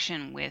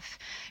connection with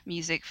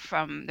music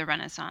from the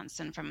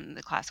Renaissance and from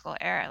the classical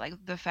era. Like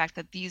the fact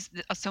that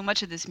so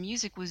much of this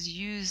music was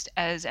used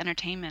as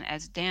entertainment,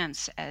 as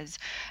dance, as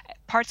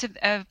parts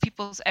of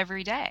people's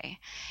everyday.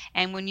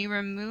 And when you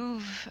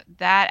remove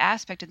that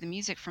aspect of the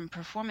music from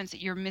performance,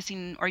 that you're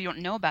missing, or you don't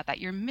know about that,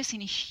 you're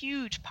missing a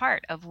huge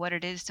part of what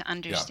it is to Yeah.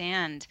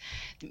 understand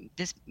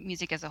this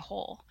music as a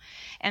whole.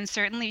 And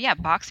certainly, yeah,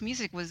 Bach's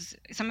music was,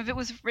 some of it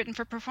was written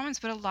for performance,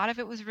 but a lot of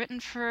it was written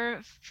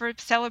for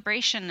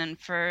celebration and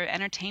for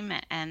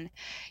entertainment. And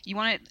you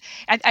want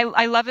to,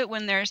 I love it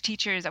when there's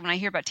teachers, when I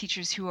hear about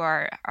teachers who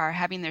are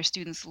having their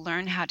students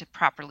learn how to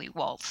properly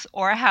waltz,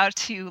 or how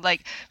to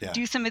like Yeah.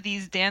 do some of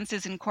these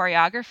dances and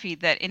choreography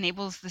that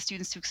enables the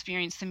students to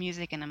experience the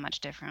music in a much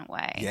different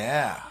way.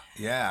 Yeah.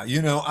 Yeah.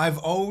 I've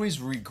always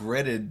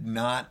regretted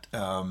not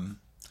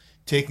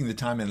taking the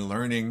time and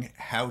learning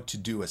how to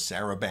do a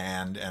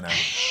saraband and a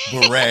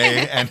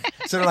beret, and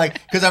sort of like,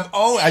 because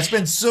I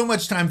spend so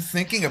much time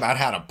thinking about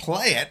how to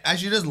play it. I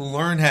should just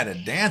learn how to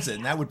dance it,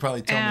 and that would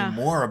probably tell me Yeah.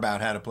 more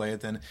about how to play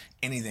it than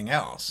anything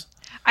else.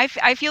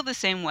 I feel the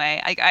same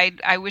way.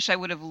 I wish I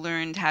would have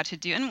learned how to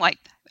do, and like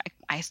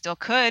I still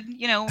could,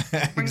 we're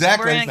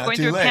Exactly. It's not going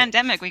too through a late.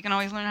 pandemic. We can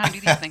always learn how to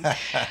do these things.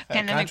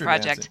 Pandemic Contra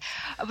dancing. project.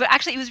 But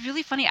actually, it was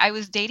really funny. I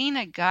was dating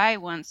a guy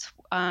once,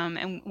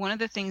 and one of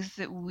the things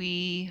that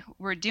we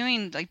were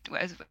doing, like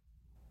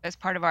as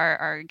part of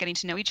our getting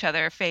to know each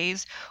other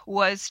phase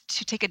was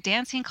to take a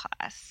dancing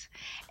class,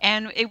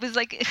 and it was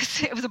like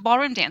it was a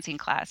ballroom dancing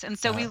class, and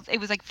so Uh, it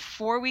was like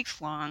 4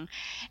 weeks long,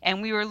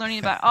 and we were learning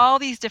about all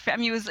these different.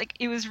 I mean,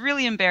 it was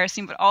really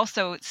embarrassing, but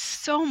also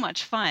so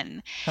much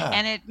fun, huh.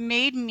 and it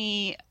made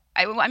me.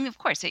 I mean, of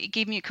course, it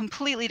gave me a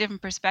completely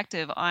different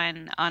perspective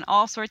on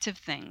all sorts of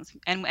things.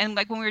 And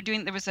like when we were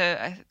doing, there was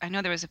I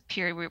know there was a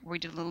period where we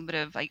did a little bit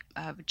of like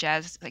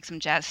jazz, like some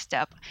jazz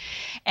step,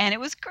 and it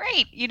was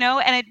great,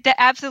 and it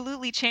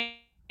absolutely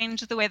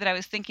changed the way that I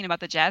was thinking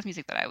about the jazz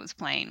music that I was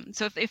playing.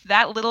 So if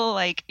that little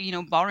like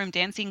ballroom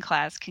dancing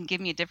class can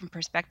give me a different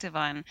perspective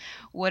on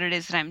what it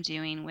is that I'm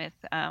doing with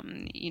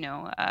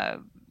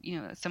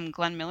some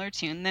Glenn Miller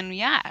tune, then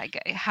yeah,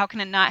 how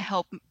can it not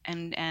help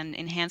and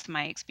enhance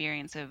my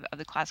experience of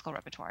the classical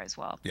repertoire as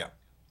well? Yeah,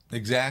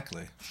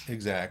 exactly,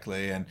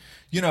 exactly. And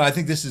I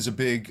think this is a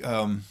big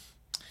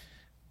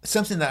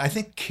something that I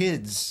think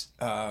kids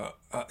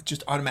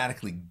just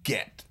automatically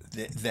get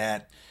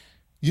that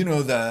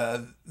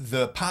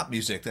the pop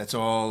music that's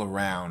all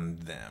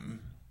around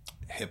them,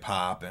 hip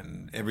hop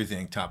and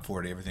everything, top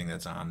 40, everything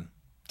that's on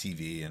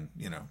TV and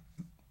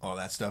all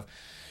that stuff.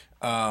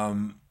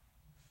 Um,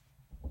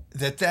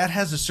 that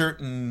has a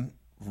certain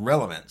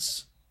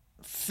relevance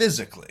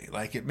physically,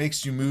 like it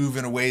makes you move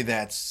in a way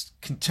that's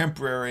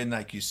contemporary, and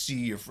like you see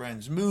your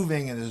friends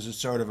moving, and there's a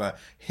sort of a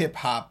hip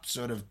hop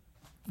sort of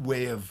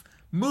way of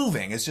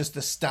moving. It's just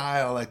the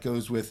style that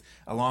goes with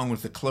along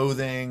with the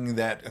clothing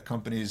that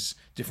accompanies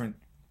different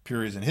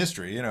periods in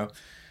history,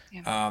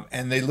 Yeah.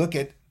 and they look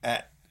at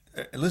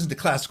listen to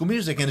classical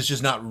music, and it's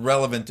just not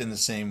relevant in the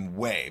same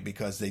way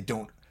because they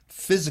don't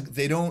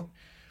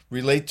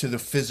relate to the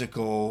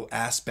physical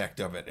aspect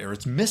of it, or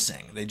it's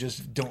missing. They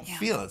just don't Yeah.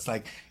 feel it. It's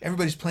like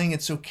everybody's playing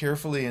it so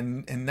carefully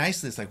and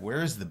nicely. It's like,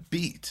 where is the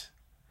beat?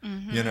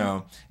 Hmm.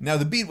 Now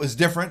the beat was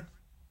different.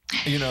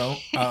 Let's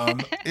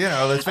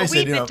A face wee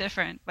it. bit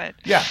different, but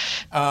Yeah,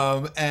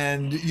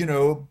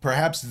 and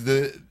perhaps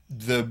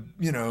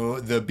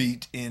the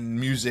beat in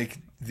music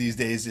these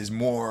days is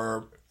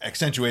more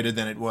accentuated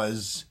than it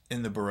was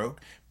in the Baroque.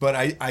 But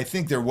I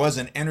think there was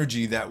an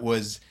energy that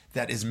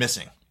is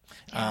missing.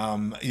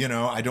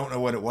 yeah. I don't know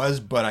what it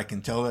was, but I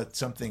can tell that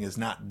something is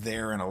not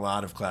there in a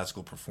lot of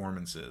classical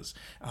performances.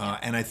 Yeah.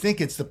 And I think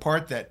it's the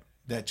part that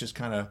just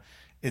kind of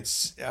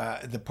it's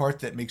the part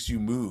that makes you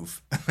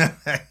move.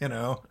 you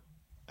know.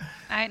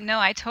 I no,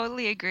 I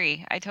totally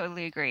agree. I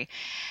totally agree.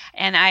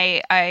 And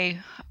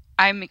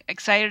I'm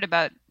excited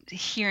about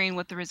hearing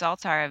what the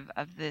results are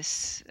of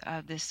this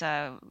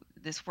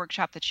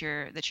workshop that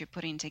you're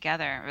putting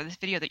together, or this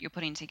video that you're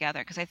putting together,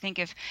 because I think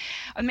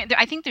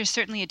there's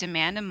certainly a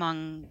demand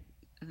among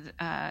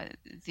uh,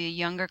 the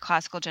younger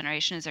classical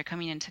generation as they're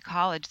coming into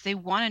college. They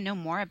want to know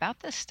more about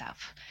this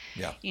stuff.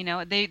 Yeah.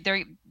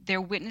 They're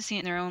witnessing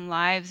it in their own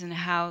lives, and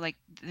how like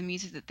the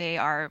music that they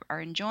are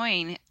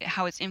enjoying,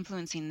 how it's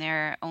influencing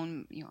their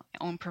own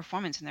own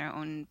performance and their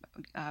own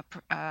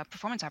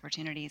performance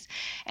opportunities,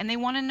 and they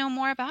want to know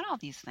more about all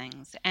these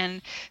things.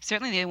 And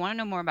certainly they want to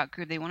know more about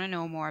groove. They want to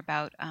know more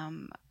about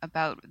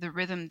the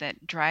rhythm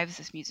that drives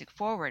this music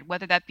forward,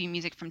 whether that be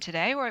music from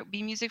today or it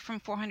be music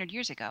from 400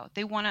 years ago.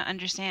 They want to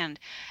understand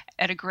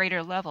at a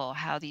greater level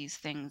how these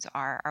things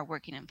are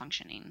working and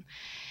functioning.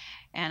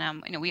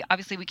 And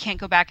we can't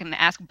go back and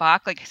ask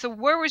Bach, like, so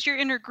where was your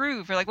inner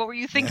groove, or like what were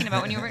you thinking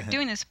about when you were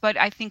doing this? But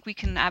I think we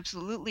can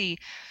absolutely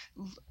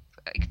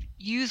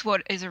use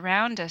what is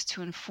around us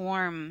to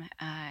inform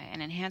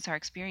and enhance our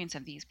experience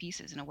of these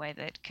pieces in a way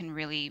that can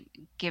really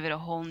give it a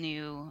whole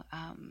new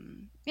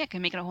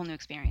can make it a whole new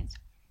experience.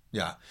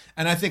 Yeah,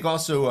 and I think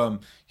also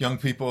young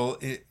people,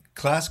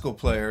 classical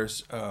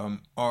players,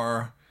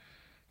 are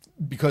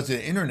because of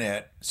the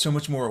internet so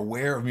much more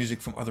aware of music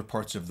from other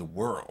parts of the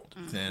world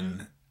Hmm.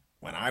 than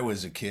when I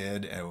was a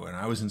kid and when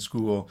I was in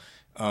school.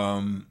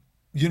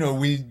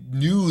 We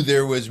knew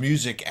there was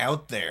music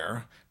out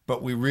there,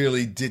 but we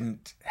really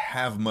didn't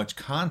have much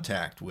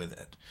contact with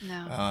it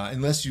No.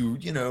 unless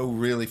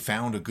really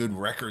found a good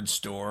record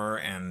store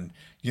and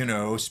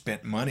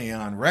spent money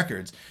on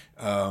records.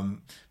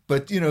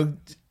 But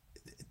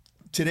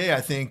today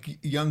I think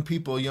young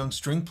people, young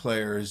string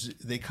players,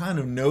 they kind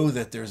of know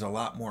that there's a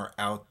lot more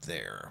out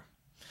there,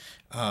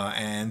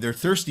 and they're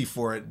thirsty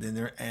for it,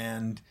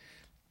 and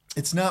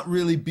it's not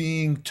really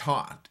being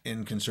taught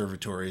in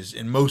conservatories,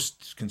 in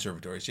most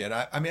conservatories yet.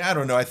 I mean, I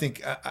don't know. I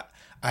think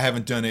I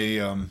haven't done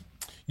a.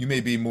 You may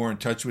be more in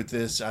touch with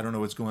this. I don't know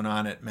what's going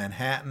on at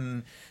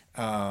Manhattan.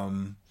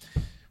 Um,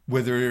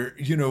 whether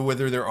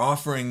they're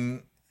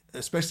offering,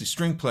 especially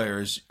string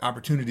players,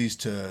 opportunities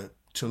to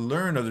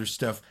learn other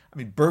stuff. I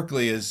mean,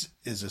 Berkeley is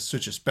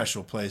such a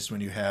special place when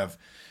you have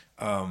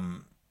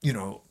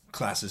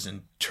classes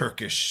in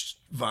Turkish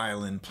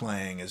violin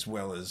playing as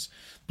well as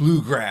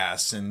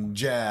bluegrass and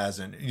jazz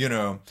and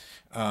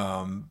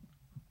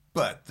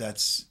but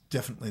that's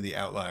definitely the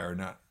outlier,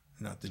 not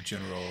the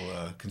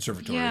general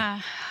conservatory.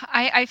 Yeah,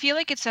 I feel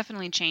like it's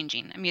definitely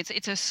changing. I mean,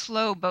 it's a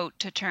slow boat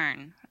to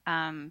turn,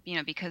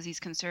 because these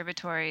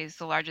conservatories,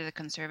 the larger the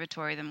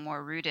conservatory, the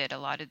more rooted a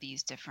lot of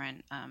these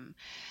different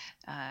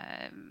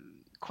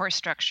course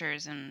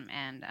structures and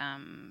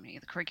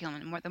the curriculum,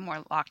 and the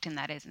more locked in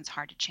that is, and it's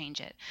hard to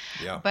change it.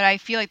 Yeah. But I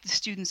feel like the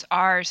students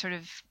are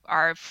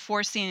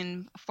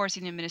forcing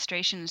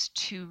administrations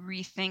to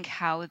rethink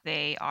how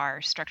they are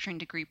structuring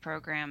degree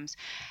programs,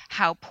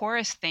 how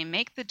porous they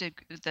make the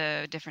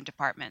different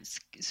departments,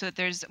 so that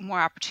there's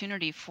more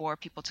opportunity for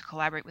people to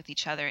collaborate with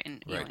each other.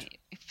 And Right.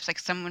 if it's like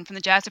someone from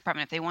the jazz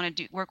department, if they want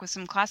to work with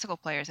some classical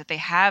players, that they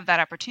have that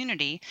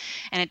opportunity,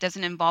 and it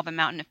doesn't involve a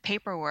mountain of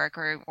paperwork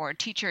or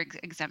teacher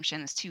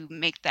exemptions to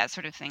make that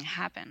sort of thing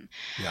happen.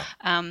 Yeah.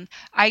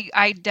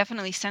 I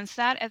definitely sense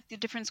that at the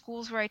different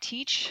schools where I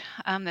teach,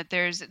 that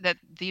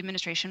the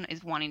administration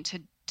is wanting to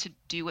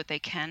do what they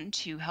can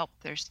to help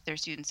their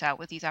students out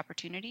with these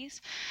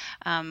opportunities.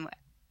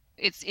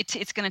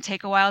 It's going to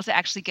take a while to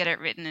actually get it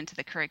written into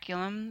the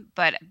curriculum,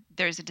 but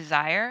there's a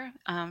desire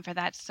for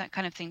that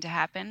kind of thing to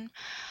happen.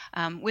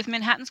 With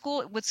Manhattan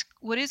School,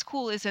 what is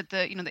cool is that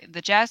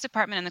the jazz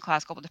department and the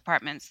classical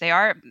departments,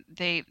 they're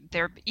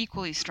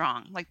equally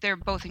strong. Like, they're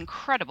both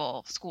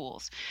incredible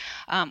schools.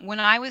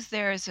 When I was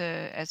there as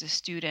a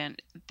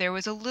student, there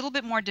was a little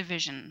bit more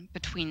division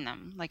between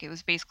them. Like, it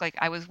was basically like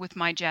I was with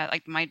my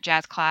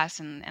jazz class,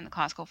 and the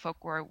classical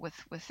folk were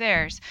with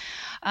theirs.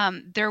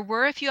 There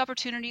were a few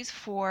opportunities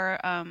for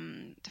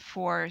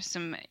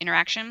some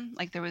interaction.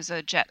 Like, there was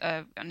an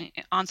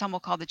ensemble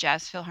called the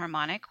Jazz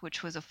Philharmonic,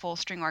 which was a full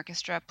string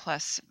orchestra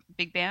plus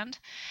big band,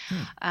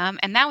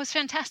 and that was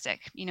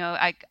fantastic.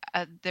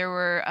 There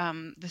were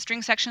the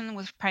string section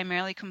was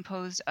primarily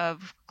composed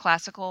of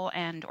classical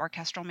and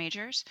orchestral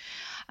majors,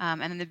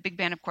 and then the big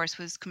band, of course,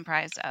 was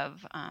comprised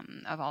of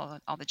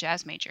all the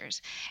jazz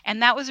majors.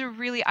 And that was a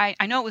really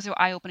I know it was an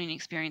eye-opening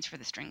experience for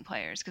the string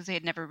players, because they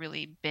had never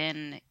really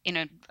been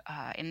in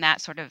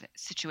that sort of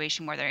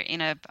situation where they're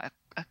in a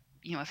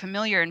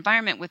familiar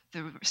environment with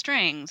the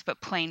strings, but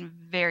playing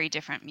very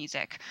different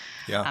music.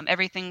 Yeah.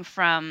 Everything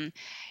from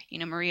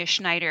Maria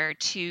Schneider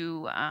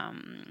to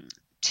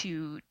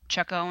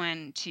Chuck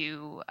Owen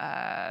to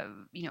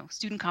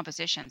student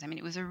compositions. I mean,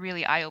 it was a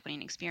really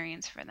eye-opening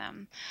experience for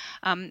them.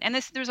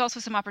 And there's also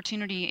some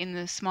opportunity in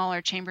the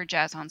smaller chamber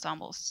jazz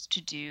ensembles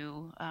to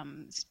do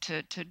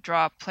to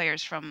draw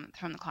players from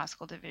the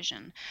classical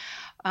division.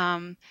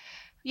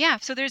 Yeah,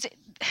 so it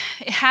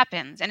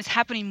happens, and it's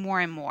happening more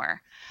and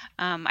more.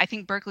 I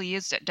think Berkeley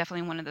is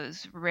definitely one of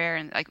those rare,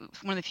 and like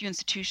one of the few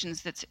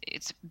institutions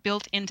it's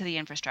built into the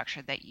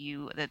infrastructure that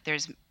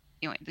there's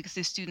because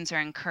the students are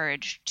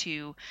encouraged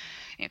to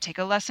take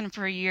a lesson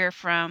for a year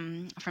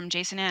from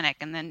Jason Anik,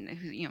 and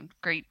then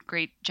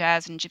great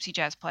jazz and gypsy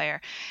jazz player,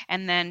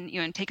 and then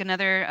take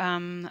another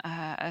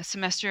a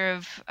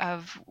semester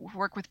of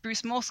work with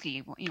Bruce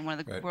Molsky, one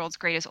of the Right. world's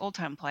greatest old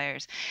time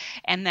players,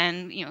 and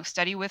then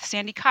study with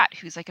Sandy Cott,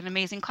 who's like an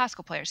amazing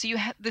classical player. So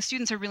the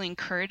students are really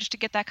encouraged to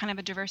get that kind of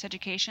a diverse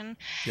education.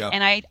 Yeah.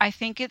 And I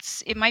think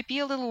it might be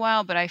a little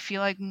while, but I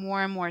feel like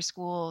more and more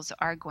schools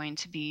are going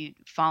to be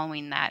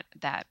following that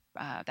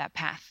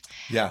path.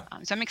 Yeah.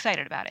 So I'm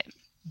excited about it.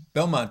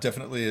 Belmont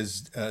definitely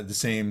is the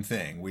same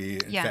thing.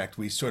 In Yeah. fact,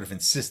 we sort of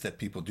insist that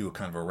people do a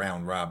kind of a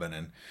round robin,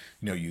 and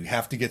you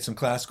have to get some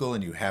classical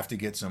and you have to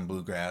get some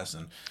bluegrass,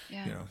 and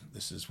Yeah.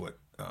 this is what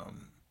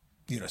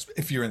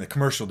if you're in the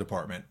commercial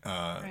department,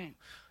 Right.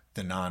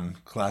 the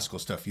non-classical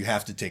stuff, you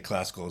have to take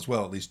classical as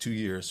well, at least 2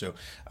 years. So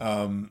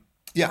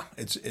yeah,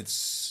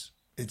 it's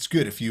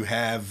good if you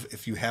have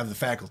the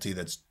faculty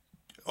that's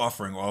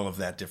offering all of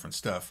that different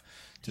stuff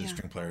to the Yeah.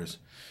 string players.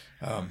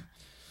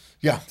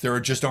 Yeah, there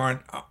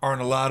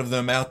aren't a lot of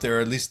them out there.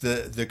 At least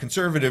the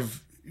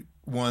conservative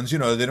ones, they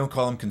don't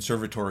call them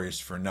conservatories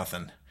for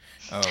nothing.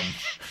 They're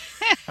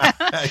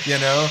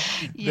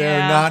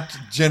Yeah. not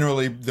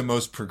generally the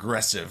most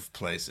progressive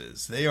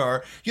places. They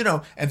are,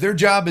 and their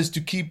job is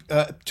to keep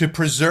to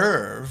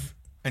preserve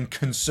and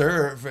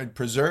conserve and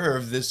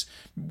preserve this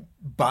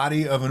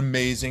body of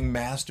amazing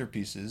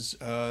masterpieces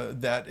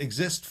that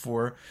exist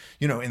for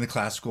in the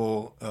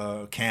classical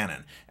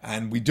canon,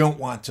 and we don't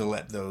want to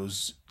let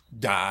those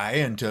die,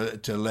 and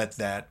to let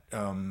that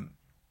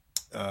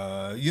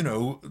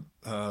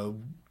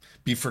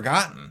be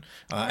forgotten,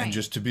 and Right.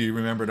 just to be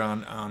remembered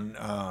on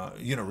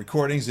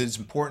recordings. It's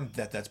important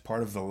that that's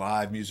part of the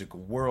live musical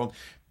world,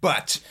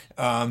 but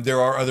there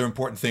are other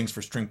important things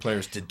for string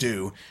players to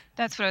do.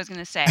 That's what I was going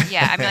to say.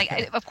 Yeah, I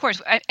mean, of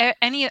course,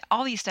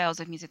 all these styles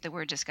of music that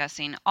we're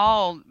discussing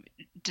all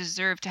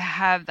deserve to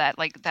have that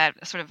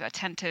sort of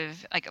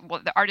attentive,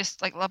 the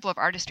artist level of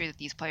artistry that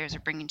these players are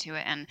bringing to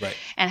it, and Right.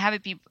 and have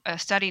it be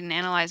studied and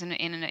analyzed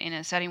in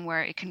a setting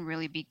where it can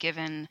really be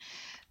given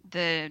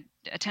the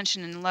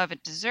attention and love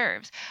it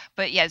deserves.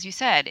 But yeah, as you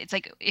said, it's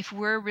like if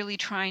we're really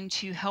trying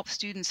to help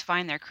students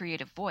find their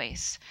creative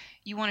voice,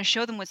 you want to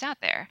show them what's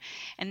out there.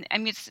 And I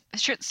mean,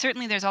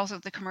 certainly there's also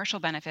the commercial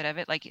benefit of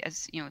it. Like,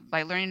 as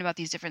by learning about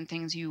these different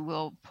things, you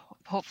will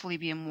hopefully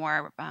be a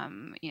more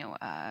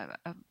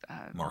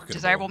Marketable.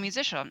 desirable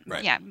musician.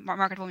 Right. Yeah,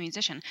 marketable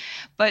musician.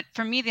 But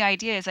for me, the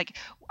idea is like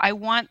I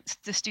want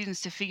the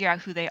students to figure out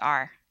who they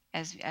are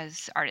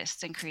as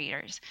artists and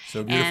creators.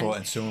 So beautiful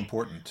And and so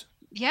important.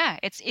 yeah,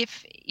 it's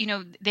if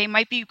they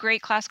might be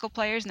great classical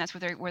players, and that's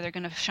where they're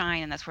going to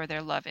shine, and that's where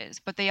their love is.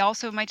 But they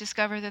also might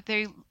discover that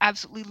they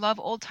absolutely love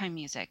old time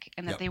music,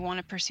 and that Yep. they want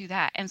to pursue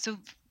that. And so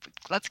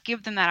let's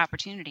give them that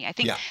opportunity. I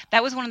think Yeah.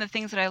 that was one of the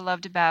things that I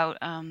loved about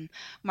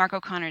Mark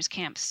O'Connor's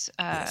camps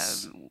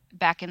Yes.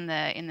 back in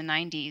the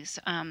 90s,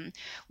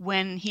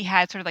 when he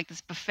had sort of like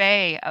this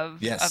buffet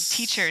of Yes.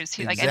 teachers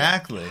who, like, and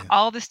Exactly.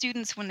 all the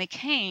students when they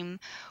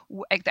came,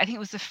 I think it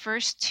was the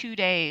first 2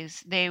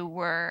 days, they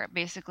were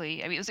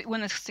basically, I mean, it was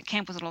when the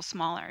camp was a little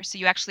smaller, so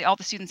all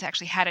the students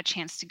actually had a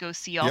chance to go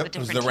see all Yep. the It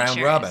was different the round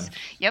teachers. robin.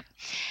 Yep.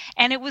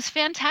 And it was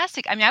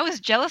fantastic. I mean, I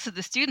was jealous of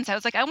the students. I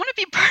was like, I want to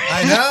be part of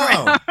I this know.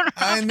 round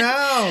I robin.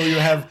 know. You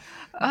have,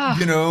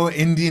 Oh,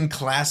 Indian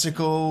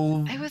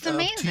classical it was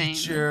amazing.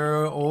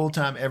 teacher, old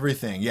time,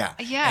 everything. Yeah.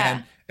 Yeah.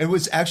 And it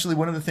was actually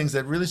one of the things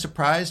that really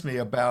surprised me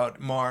about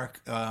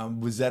Mark,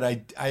 was that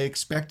I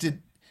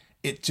expected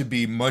it to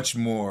be much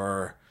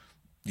more,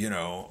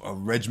 a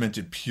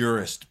regimented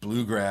purist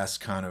bluegrass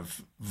kind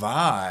of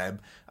vibe.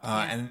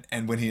 Yeah.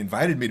 And when he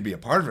invited me to be a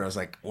part of it, I was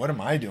like, what am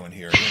I doing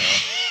here?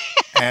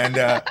 And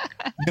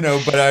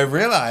but I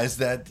realized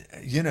that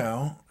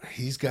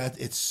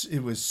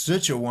it was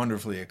such a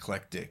wonderfully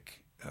eclectic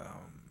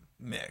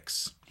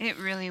mix. It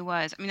really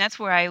was. I mean, that's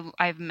where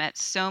I've met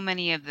so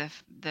many of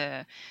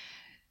the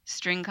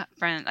string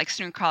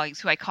colleagues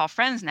who I call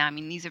friends now. I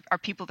mean, these are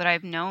people that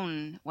I've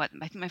known. I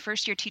think my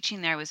first year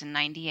teaching there was in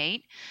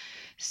 '98.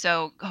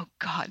 So, oh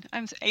God,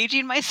 I'm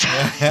aging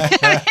myself.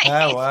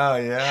 Wow,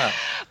 yeah.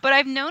 But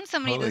I've known so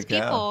many of Holy those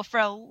cow. people for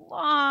a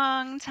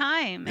long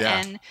time.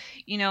 Yeah. And,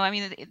 I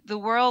mean, the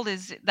world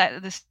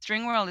the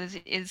string world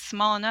is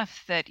small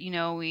enough that,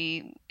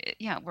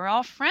 we're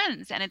all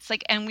friends. And it's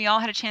like, and we all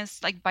had a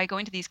chance, like, by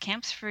going to these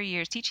camps for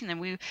years, teaching them,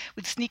 we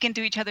would sneak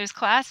into each other's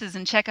classes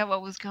and check out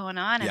what was going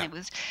on. And Yeah. it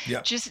was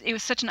Yeah. it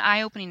was such an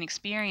eye-opening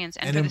experience.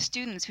 And for the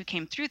students who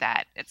came through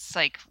that, it's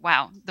like,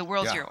 wow, the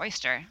world's Yeah. your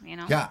oyster,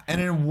 Yeah,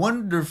 and a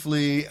wonderfully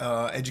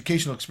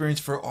educational experience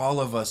for all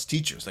of us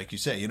teachers, like you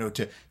say,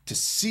 to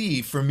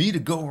see, for me to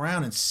go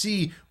around and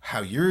see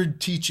how you're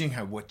teaching,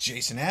 what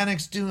Jason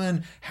Annick's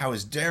doing, how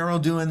is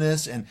Daryl doing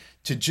this, and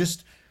to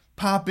just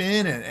pop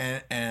in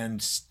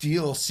and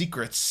steal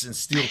secrets and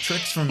steal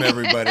tricks from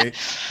everybody.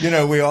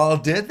 We all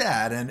did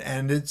that,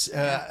 and it's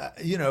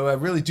I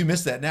really do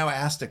miss that. Now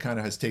Asta kind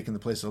of has taken the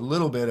place a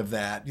little bit of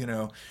that,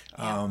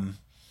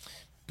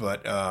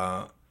 but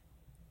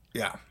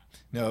yeah.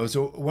 No, it was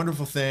a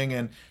wonderful thing.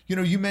 And,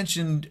 you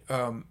mentioned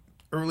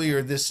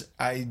earlier this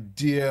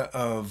idea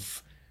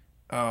of,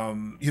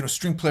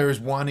 string players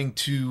wanting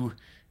to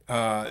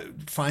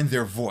find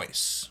their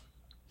voice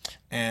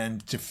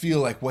and to feel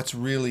like what's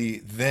really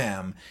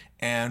them.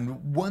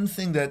 And one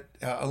thing that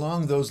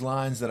along those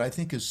lines that I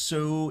think is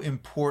so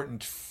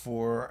important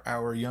for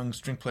our young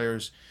string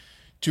players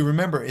to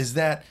remember is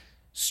that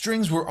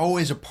strings were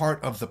always a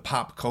part of the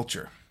pop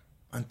culture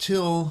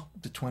until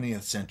the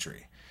 20th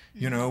century.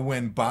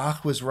 When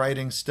Bach was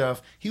writing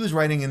stuff, he was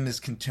writing in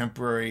this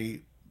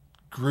contemporary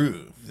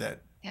groove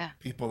that Yeah.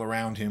 people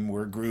around him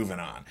were grooving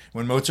on.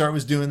 When Mozart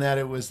was doing that,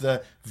 it was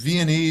the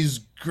Viennese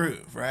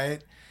groove,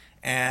 right?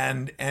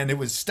 And it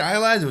was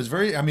stylized. It was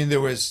there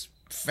was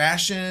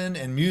fashion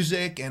and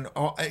music and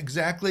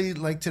exactly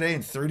like today.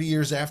 And 30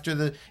 years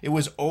after it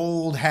was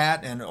old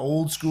hat and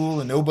old school,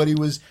 and nobody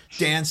was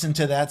dancing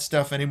to that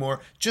stuff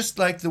anymore. Just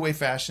like the way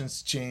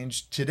fashions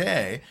changed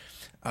today.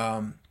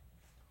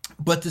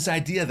 But this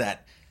idea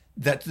that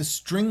the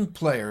string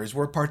players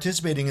were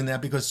participating in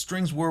that because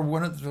strings were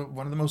one of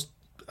the most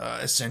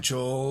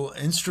essential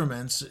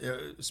instruments,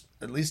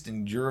 at least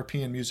in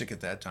European music at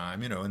that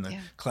time. In the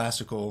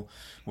classical,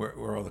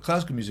 where all the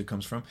classical music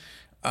comes from,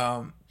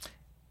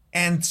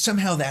 and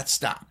somehow that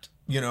stopped.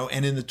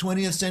 And in the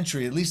 20th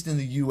century, at least in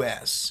the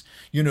U.S.,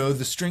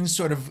 the strings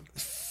sort of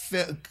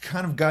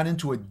kind of got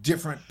into a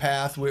different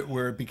path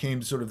where it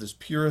became sort of this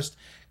purist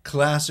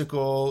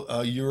classical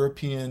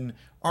European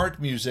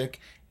art music,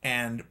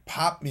 and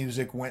pop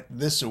music went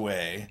this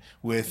way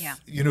with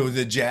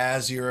the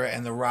jazz era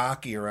and the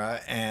rock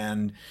era,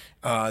 and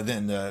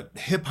then the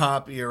hip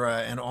hop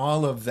era and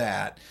all of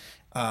that.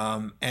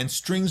 And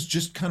strings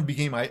just kind of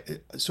became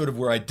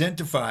were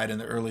identified in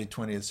the early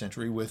 20th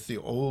century with the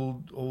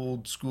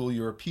old school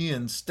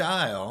European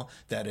style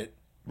that it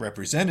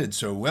represented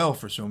so well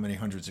for so many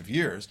hundreds of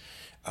years.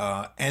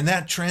 And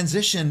that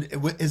transition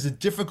is a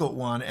difficult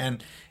one.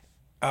 And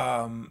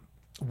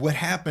what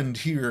happened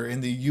here in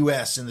the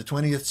U.S. in the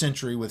 20th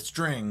century with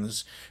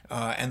strings,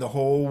 and the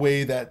whole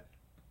way that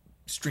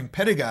string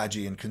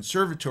pedagogy and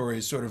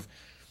conservatories sort of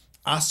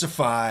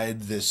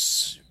ossified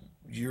this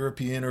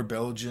European or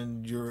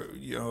Belgian,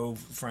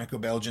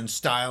 Franco-Belgian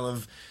style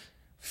of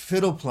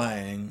fiddle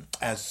playing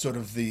as sort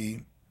of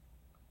the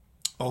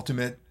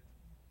ultimate,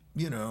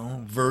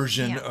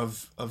 version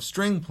of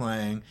string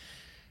playing.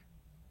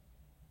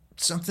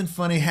 Something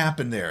funny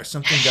happened there.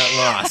 Something got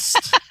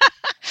lost.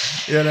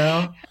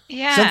 Yeah.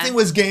 Something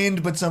was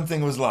gained, but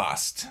something was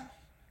lost.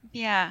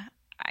 Yeah.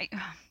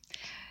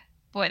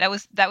 Boy, that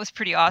was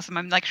pretty awesome.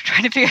 I'm like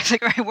trying to figure out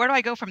like, all right, where do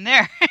I go from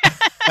there?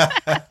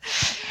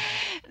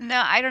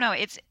 No, I don't know.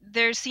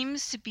 There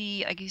seems to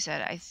be, like you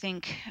said, I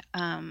think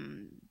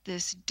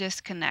this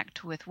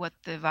disconnect with what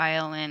the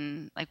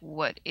violin, like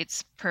what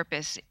its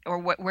purpose or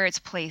where its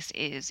place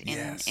is in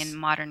Yes.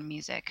 modern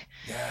music.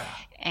 Yeah.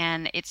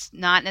 And it's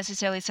not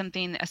necessarily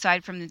something,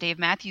 aside from the Dave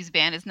Matthews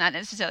Band, it's not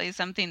necessarily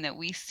something that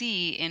we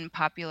see in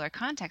popular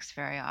context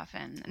very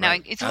often. Now,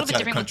 Right. it's a little bit Outside of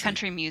different with country.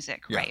 country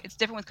music, Yeah. right? It's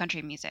different with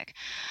country music.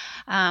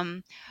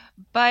 Um,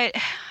 but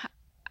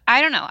I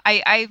don't know.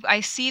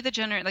 I see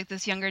like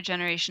this younger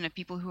generation of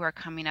people who are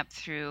coming up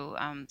through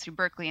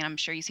Berkeley, and I'm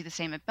sure you see the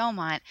same at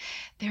Belmont.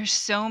 There's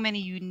so many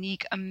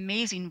unique,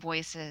 amazing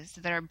voices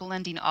that are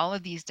blending all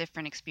of these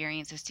different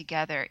experiences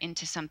together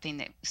into something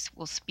that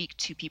will speak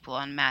to people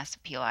on mass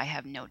appeal. I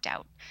have no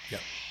doubt. Yeah.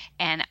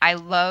 And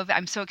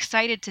I'm so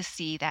excited to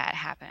see that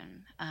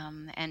happen,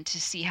 and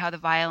to see how the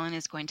violin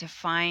is going to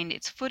find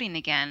its footing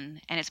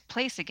again and its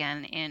place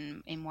again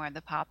in more of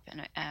the pop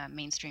and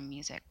mainstream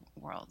music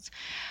worlds.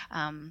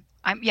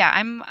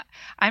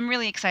 I'm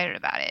really excited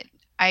about it.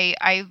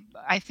 I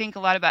think a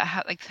lot about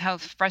how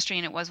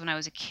frustrating it was when I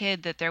was a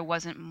kid that there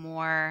wasn't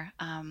more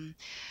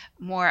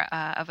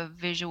of a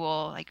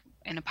visual, like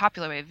in a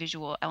popular way, a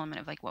visual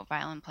element of like what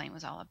violin playing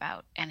was all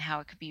about and how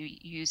it could be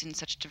used in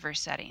such diverse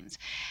settings.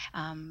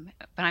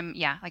 But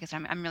like I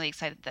said, I'm really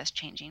excited that that's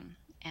changing,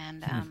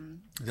 and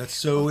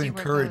That's we'll so see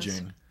where it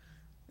goes.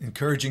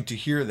 encouraging to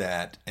hear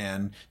that.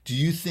 And do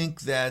you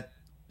think that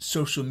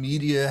social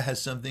media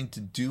has something to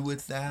do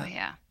with Oh that?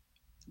 yeah,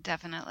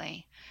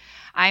 definitely.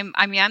 I'm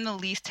the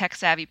least tech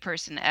savvy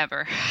person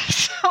ever,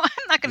 so I'm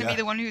not going to be Yeah,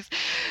 the one who's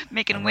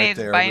making I'm right waves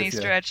there by any with you.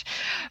 stretch.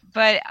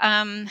 But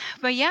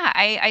yeah,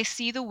 I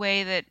see the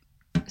way that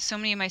so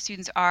many of my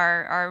students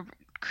are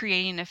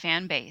creating a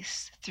fan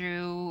base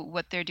through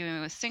what they're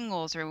doing with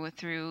singles or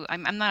through.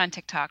 I'm not on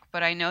TikTok,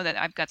 but I know that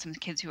I've got some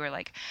kids who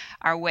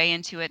are way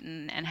into it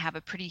and have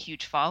a pretty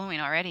huge following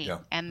already. Yeah,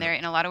 And yeah, they're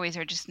in a lot of ways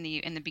are just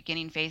in the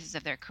beginning phases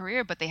of their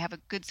career, but they have a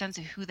good sense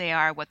of who they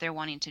are, what they're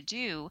wanting to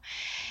do,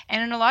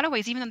 and in a lot of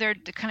ways, even though they're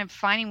kind of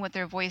finding what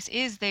their voice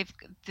is,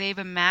 they've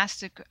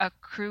amassed a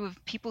crew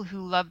of people who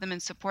love them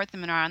and support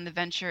them and are on the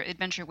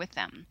adventure with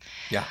them.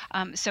 yeah.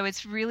 So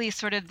it's really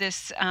sort of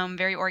this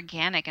very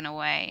organic in a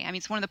way. I mean,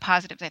 it's one of the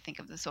positives I think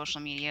of the social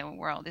media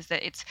world is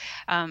that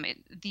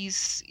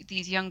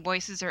these young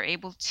voices are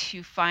able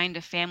to find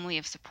a family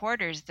of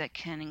supporters that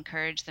can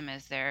encourage them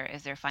as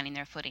they're finding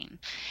their footing.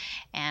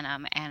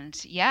 And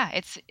yeah,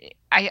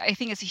 I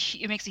think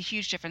it makes a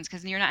huge difference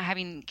because you're not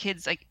having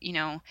kids like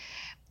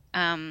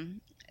um,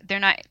 they're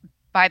not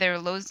by their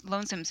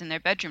lonesomes in their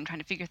bedroom trying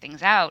to figure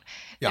things out.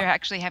 Yeah. They're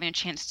actually having a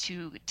chance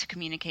to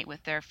communicate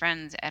with their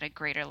friends at a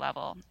greater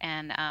level,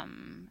 and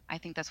I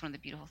think that's one of the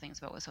beautiful things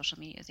about what social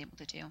media is able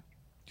to do.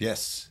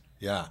 Yes.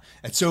 Yeah.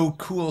 It's so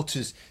cool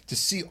to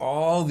see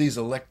all these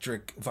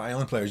electric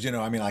violin players.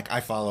 I mean, like I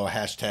follow a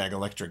hashtag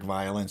electric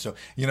violin, so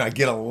I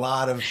get a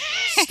lot of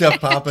stuff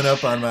popping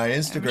up on my I'm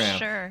Instagram.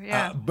 sure,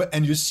 yeah.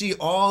 And you see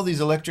all these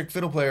electric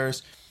fiddle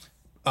players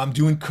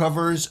doing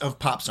covers of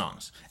pop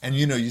songs, and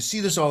you see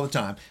this all the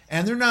time,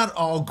 and they're not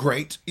all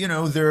great.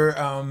 They're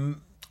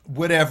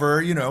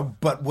whatever.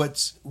 But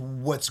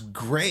what's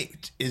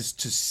great is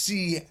to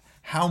see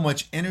how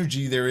much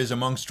energy there is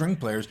among string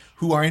players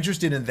who are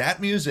interested in that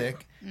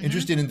music, Hmm.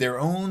 interested in their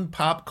own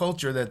pop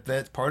culture,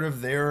 that's part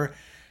of their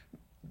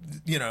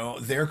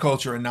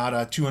culture and not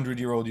a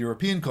 200-year-old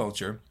European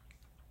culture,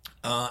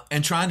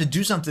 and trying to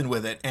do something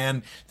with it.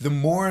 And the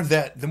more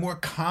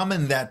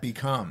common that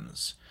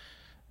becomes,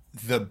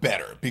 the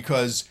better,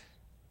 because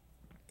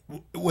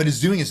what it's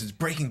doing is it's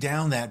breaking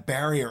down that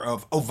barrier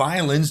of, oh,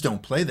 violins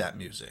don't play that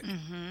music.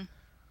 Hmm.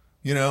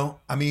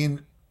 I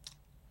mean,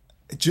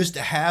 just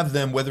to have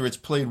them, whether it's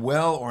played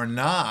well or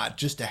not,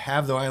 just to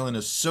have the violin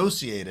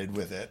associated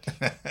with it,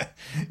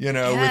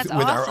 Yeah, it's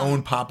with our own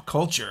awesome. pop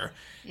culture,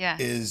 Yeah.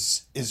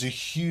 is a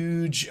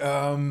huge.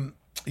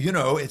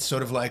 It's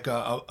sort of like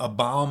a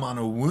balm on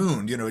a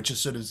wound. It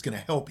just sort of is going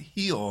to help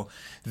heal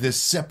this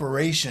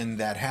separation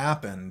that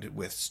happened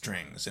with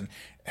strings and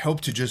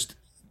help to just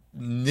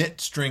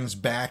knit strings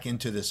back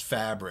into this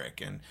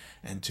fabric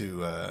and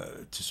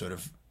to sort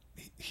of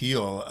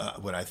heal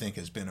what I think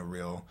has been a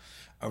real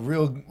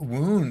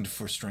wound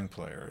for string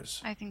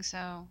players. I think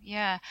so.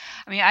 Yeah.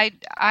 I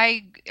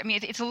mean,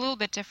 it's a little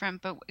bit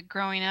different, but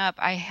growing up,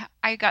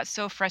 I got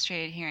so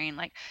frustrated hearing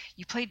like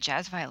you played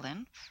jazz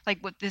violin,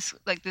 like with this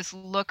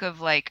look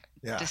of like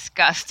Yeah.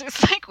 disgust.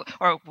 It's like,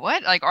 or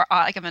what? Like, or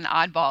like I'm an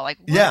oddball. Like,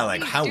 Yeah, what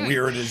like are you how doing?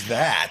 weird is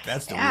that?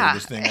 That's the Yeah.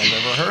 weirdest thing I've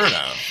ever heard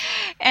of.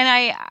 And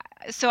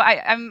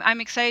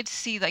I'm excited to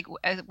see like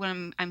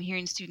when I'm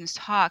hearing students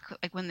talk,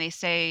 like when they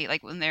say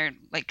like when they're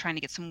like trying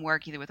to get some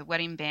work either with a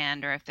wedding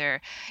band or if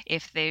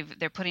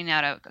they're putting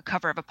out a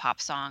cover of a pop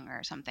song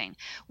or something,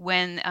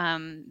 when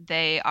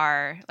they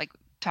are like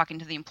talking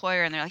to the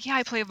employer and they're like, yeah,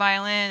 I play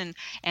violin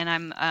and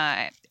I'm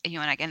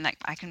and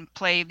I can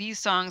play these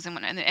songs,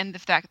 and the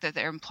fact that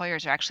their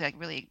employers are actually like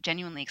really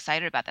genuinely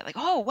excited about that, like,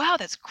 oh wow,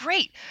 that's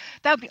great,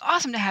 that would be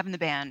awesome to have in the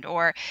band,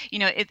 or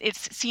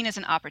it's seen as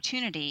an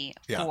opportunity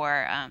Yeah.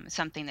 for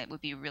something that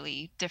would be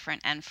really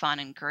different and fun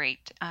and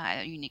great,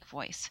 a unique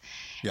voice.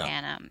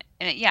 Yeah.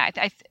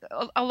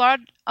 A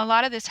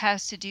lot of this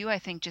has to do, I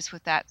think, just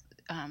with that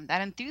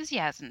that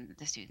enthusiasm that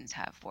the students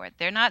have for it.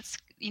 They're not,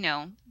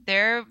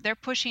 they're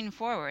pushing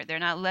forward. They're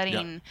not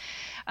letting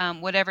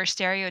whatever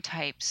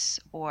stereotypes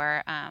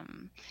or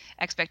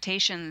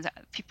expectations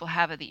people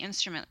have of the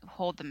instrument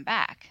hold them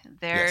back.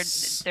 They're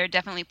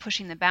definitely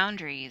pushing the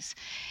boundaries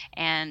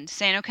and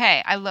saying,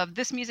 okay, I love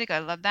this music, I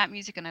love that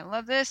music, and I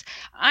love this.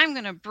 I'm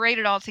gonna braid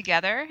it all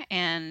together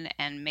and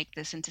make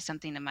this into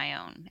something of my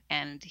own.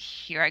 And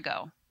here I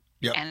go.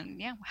 Yep.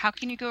 And how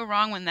can you go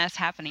wrong when that's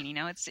happening?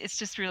 It's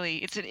just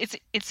really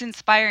it's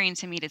inspiring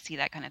to me to see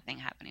that kind of thing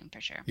happening, for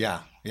sure.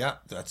 Yeah,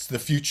 that's the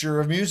future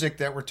of music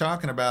that we're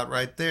talking about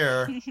right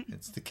there.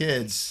 It's the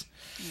kids.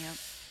 Yep.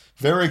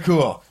 Very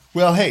cool.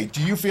 Well, hey,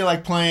 do you feel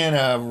like playing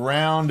a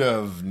round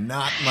of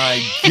Not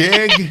My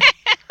Gig?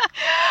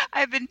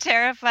 I've been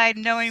terrified,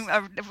 wondering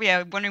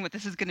what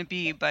this is going to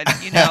be, but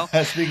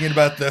Speaking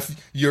about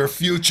your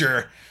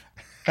future.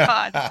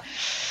 God.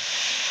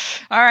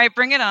 All right,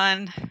 bring it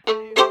on.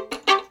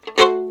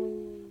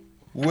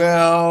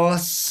 Well,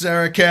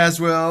 Sarah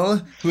Caswell,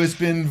 who has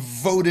been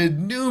voted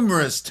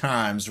numerous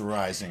times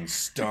Rising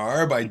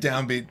Star by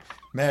Downbeat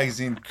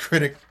Magazine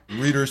Critic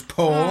Readers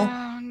Poll,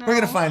 we're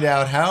going to find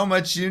out how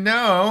much you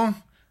know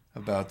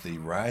about the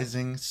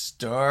Rising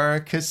Star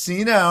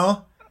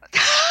Casino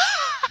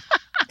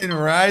in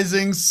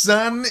Rising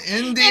Sun,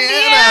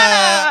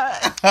 Indiana.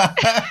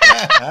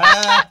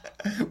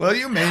 Well,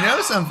 you may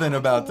know something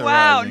about the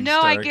Rising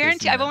Star I guarantee.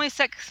 Casino. I've only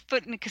set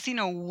foot in a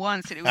casino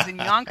once, and it was in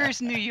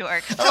Yonkers, New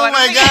York. So oh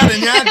my God,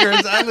 in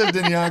Yonkers! I lived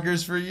in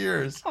Yonkers for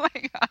years. Oh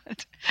my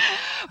God!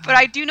 But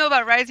I do know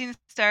about Rising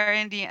Star,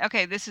 Indiana.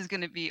 Okay, this is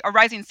going to be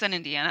Rising Sun,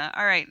 Indiana.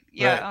 All right.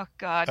 Yeah. Right. Oh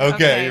God.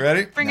 Okay, you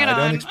ready? Bring now, it on.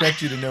 I don't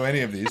expect you to know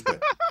any of these,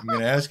 but I'm going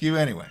to ask you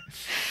anyway.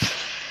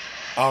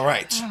 All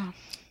right.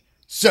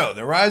 So,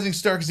 the Rising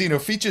Star Casino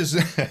features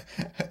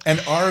an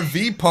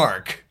RV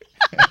park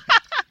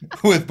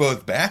with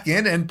both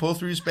back-in and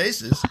pull-through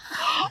spaces,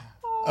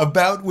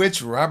 about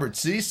which Robert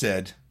C.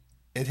 said,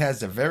 it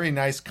has a very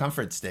nice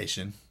comfort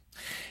station,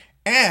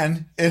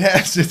 and it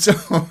has its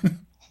own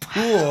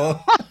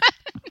pool.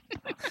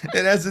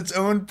 It has its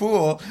own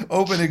pool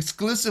open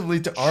exclusively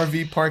to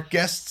RV park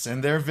guests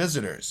and their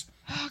visitors.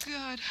 Oh,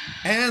 God.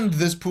 And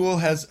this pool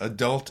has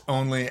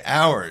adult-only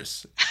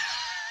hours.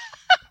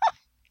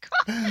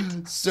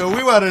 So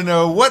we want to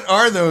know, what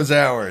are those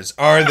hours?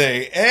 Are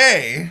they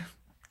A,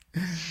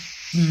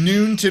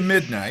 noon to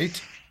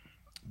midnight,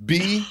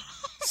 B,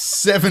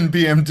 7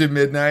 p.m. to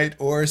midnight,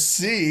 or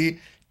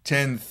C,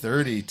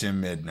 10:30 to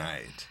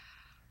midnight?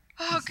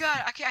 Oh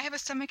God, okay, I have a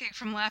stomachache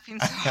from laughing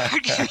so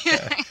hard.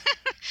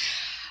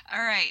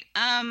 All right,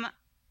 I'm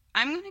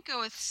gonna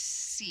go with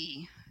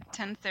C,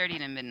 10:30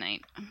 to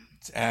midnight.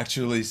 It's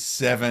actually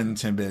 7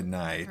 to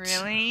midnight.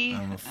 Really?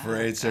 I'm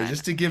afraid so. God.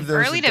 Just to give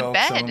those Early to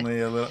adults bed.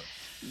 only a little.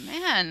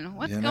 Man,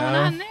 what's going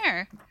on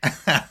there?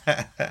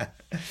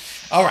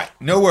 All right,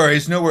 no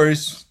worries.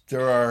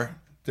 There are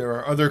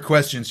other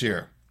questions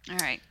here. All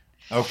right.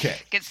 Okay.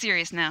 Get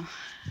serious now.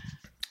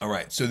 All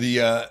right. So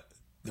the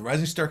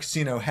Rising Star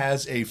Casino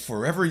has a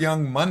Forever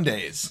Young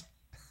Mondays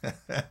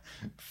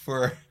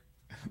for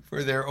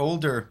their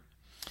older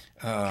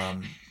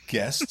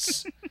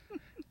guests.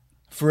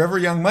 Forever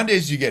Young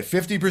Mondays, you get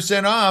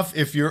 50% off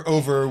if you're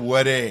over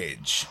what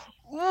age?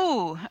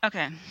 Ooh,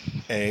 okay.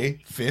 A,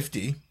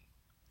 50,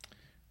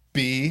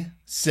 B,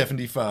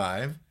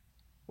 75,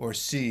 or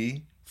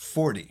C,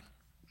 40.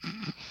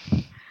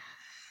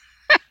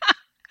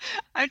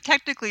 I'd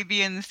technically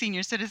be in the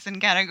senior citizen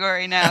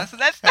category now, so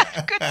that's not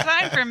a good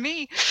sign for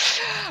me.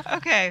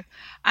 Okay.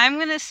 I'm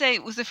going to say,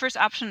 was the first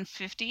option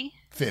 50?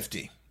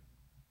 50.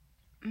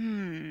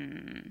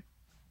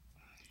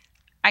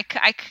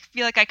 I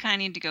feel like I kind of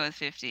need to go with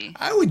 50.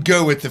 I would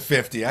go with the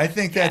 50. I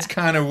think that's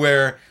kind of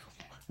where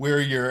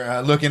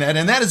you're looking at,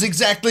 and that is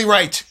exactly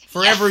right.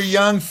 Forever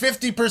Young,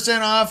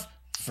 50% off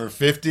for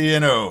 50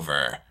 and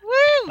over.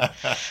 Woo!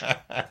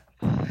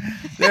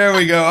 There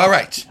we go. All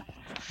right.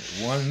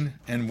 1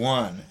 and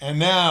 1. And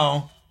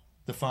now,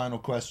 the final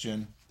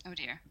question. Oh,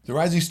 dear. The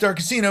Rising Star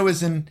Casino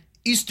is in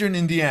eastern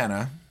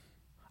Indiana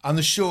on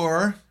the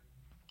shore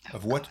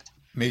of what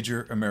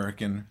major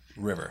American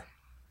river?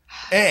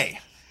 A,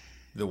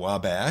 the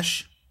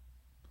Wabash,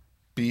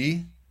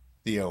 B,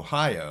 the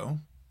Ohio,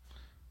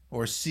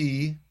 or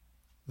C,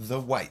 the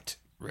White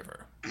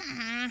River?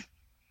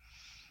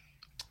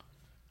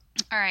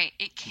 All right.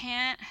 It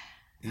can't...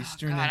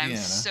 Eastern God, Indiana. I'm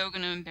so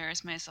going to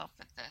embarrass myself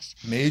with this.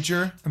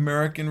 Major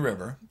American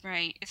river.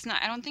 Right. It's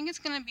not. I don't think it's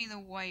going to be the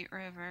White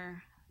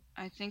River.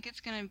 I think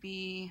it's going to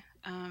be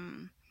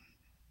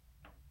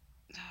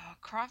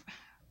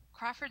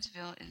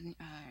Crawfordsville.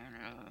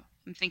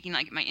 I'm thinking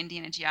like my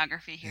Indiana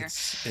geography here.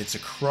 It's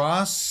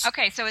across.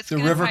 Okay, so it's the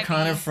river,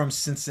 kind of from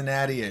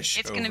Cincinnati-ish.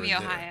 It's going to be there.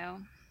 Ohio.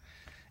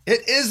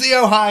 It is the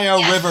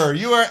Ohio River.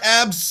 You are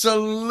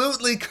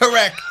absolutely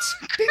correct.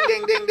 Ding,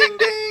 ding, ding, ding,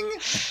 ding.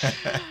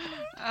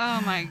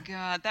 Oh my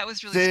God, that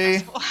was really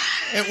stressful.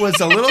 It was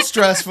a little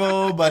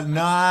stressful, but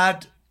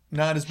not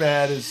as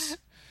bad as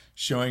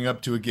showing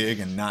up to a gig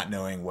and not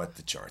knowing what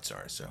the charts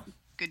are. So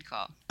good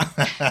call.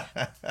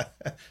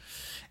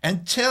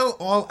 And tell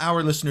all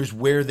our listeners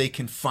where they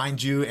can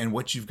find you and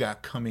what you've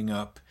got coming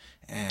up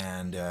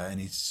and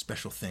any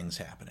special things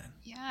happening.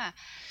 Yeah.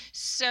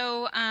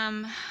 So,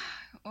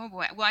 oh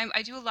boy. Well,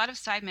 I do a lot of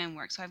sideman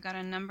work. So I've got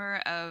a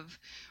number of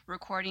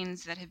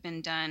recordings that have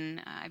been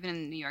done. I've been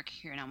in New York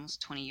here in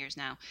almost 20 years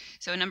now.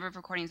 So a number of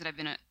recordings that I've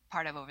been a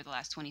part of over the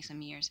last 20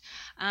 some years.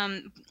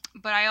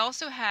 But I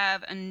also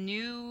have a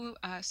new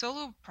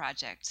solo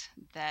project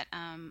that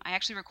I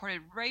actually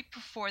recorded right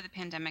before the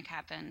pandemic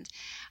happened.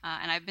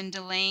 And I've been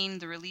delaying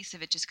the release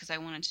of it just because I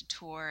wanted to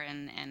tour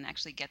and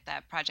actually get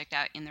that project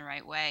out in the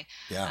right way.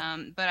 Yeah.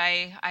 But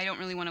I don't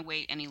really want to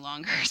wait any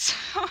longer.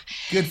 So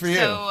good for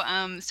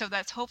you. So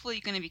that's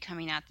hopefully going to be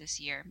coming out this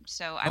year.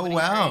 So I would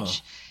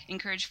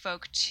encourage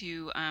folk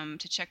to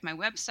check my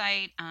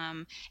website,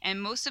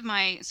 and most of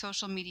my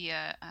social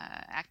media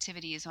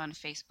activity is on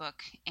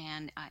Facebook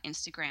and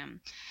Instagram.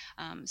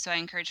 So I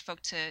encourage folk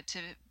to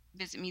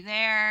visit me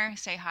there,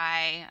 say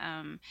hi,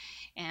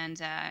 and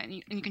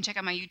you can check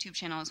out my YouTube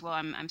channel as well.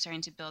 I'm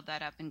starting to build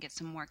that up and get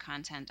some more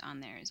content on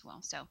there as well.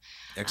 So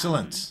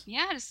excellent.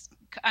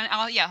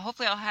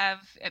 Hopefully I'll have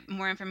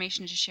more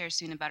information to share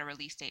soon about a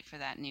release date for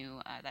that new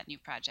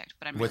project.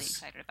 But I'm really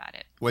excited about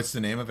it. What's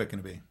the name of it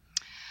going to be?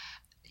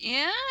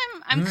 Yeah,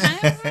 I'm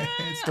kind of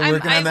still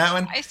working on that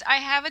one. I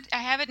have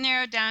it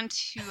narrowed down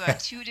to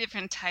 2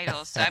 different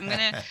titles, so I'm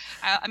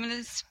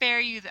gonna spare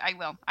you. I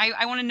will.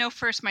 I want to know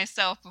first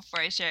myself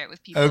before I share it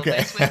with people.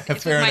 Okay,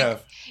 fair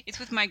enough. It's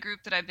with my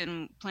group that I've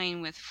been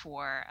playing with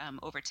for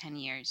over 10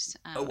 years.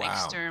 Mike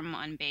Sturm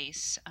on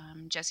bass,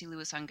 Jesse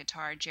Lewis on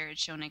guitar, Jared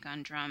Schoenig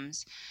on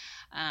drums.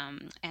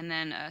 And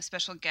then a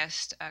special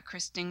guest,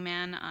 Chris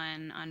Dingman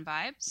on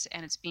vibes,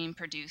 and it's being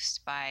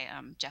produced by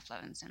Jeff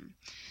Levinson.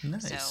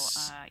 Nice.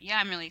 So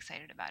I'm really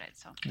excited about it.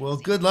 So well,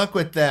 good luck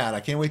with that. I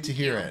can't wait to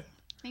hear it.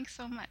 Thanks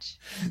so much,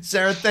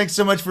 Sarah. Thanks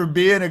so much for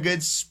being a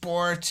good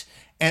sport.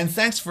 And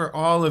thanks for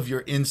all of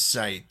your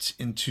insight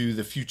into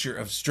the future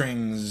of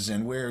strings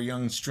and where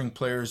young string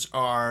players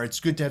are.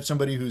 It's good to have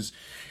somebody who's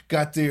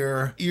got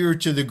their ear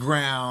to the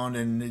ground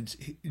and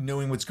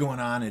knowing what's going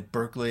on at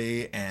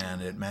Berklee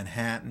and at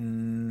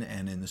Manhattan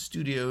and in the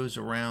studios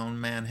around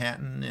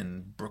Manhattan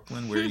and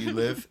Brooklyn, where you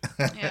live.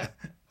 Yeah.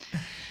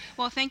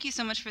 Well, thank you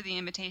so much for the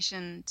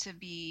invitation to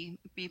be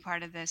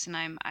part of this, and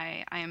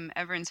I am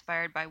ever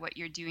inspired by what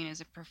you're doing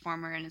as a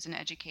performer and as an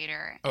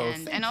educator,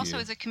 and also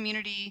as a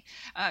community,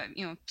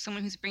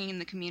 someone who's bringing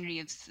the community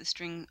of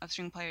string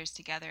players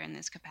together in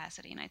this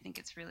capacity, and I think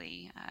it's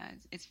really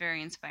it's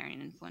very inspiring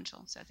and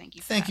influential. So thank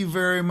you. Thank you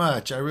very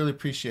much. I really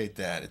appreciate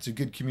that. It's a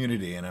good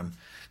community, and I'm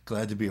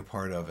glad to be a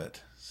part of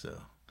it. So,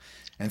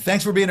 and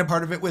thanks for being a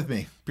part of it with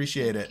me.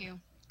 Appreciate it.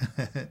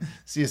 Thank you.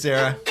 See you,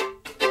 Sarah.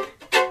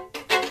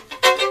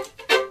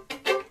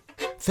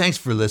 Thanks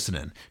for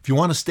listening. If you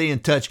want to stay in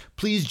touch,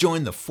 please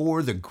join the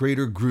For the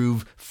Greater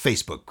Groove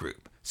Facebook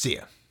group. See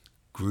ya.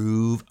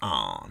 Groove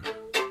on.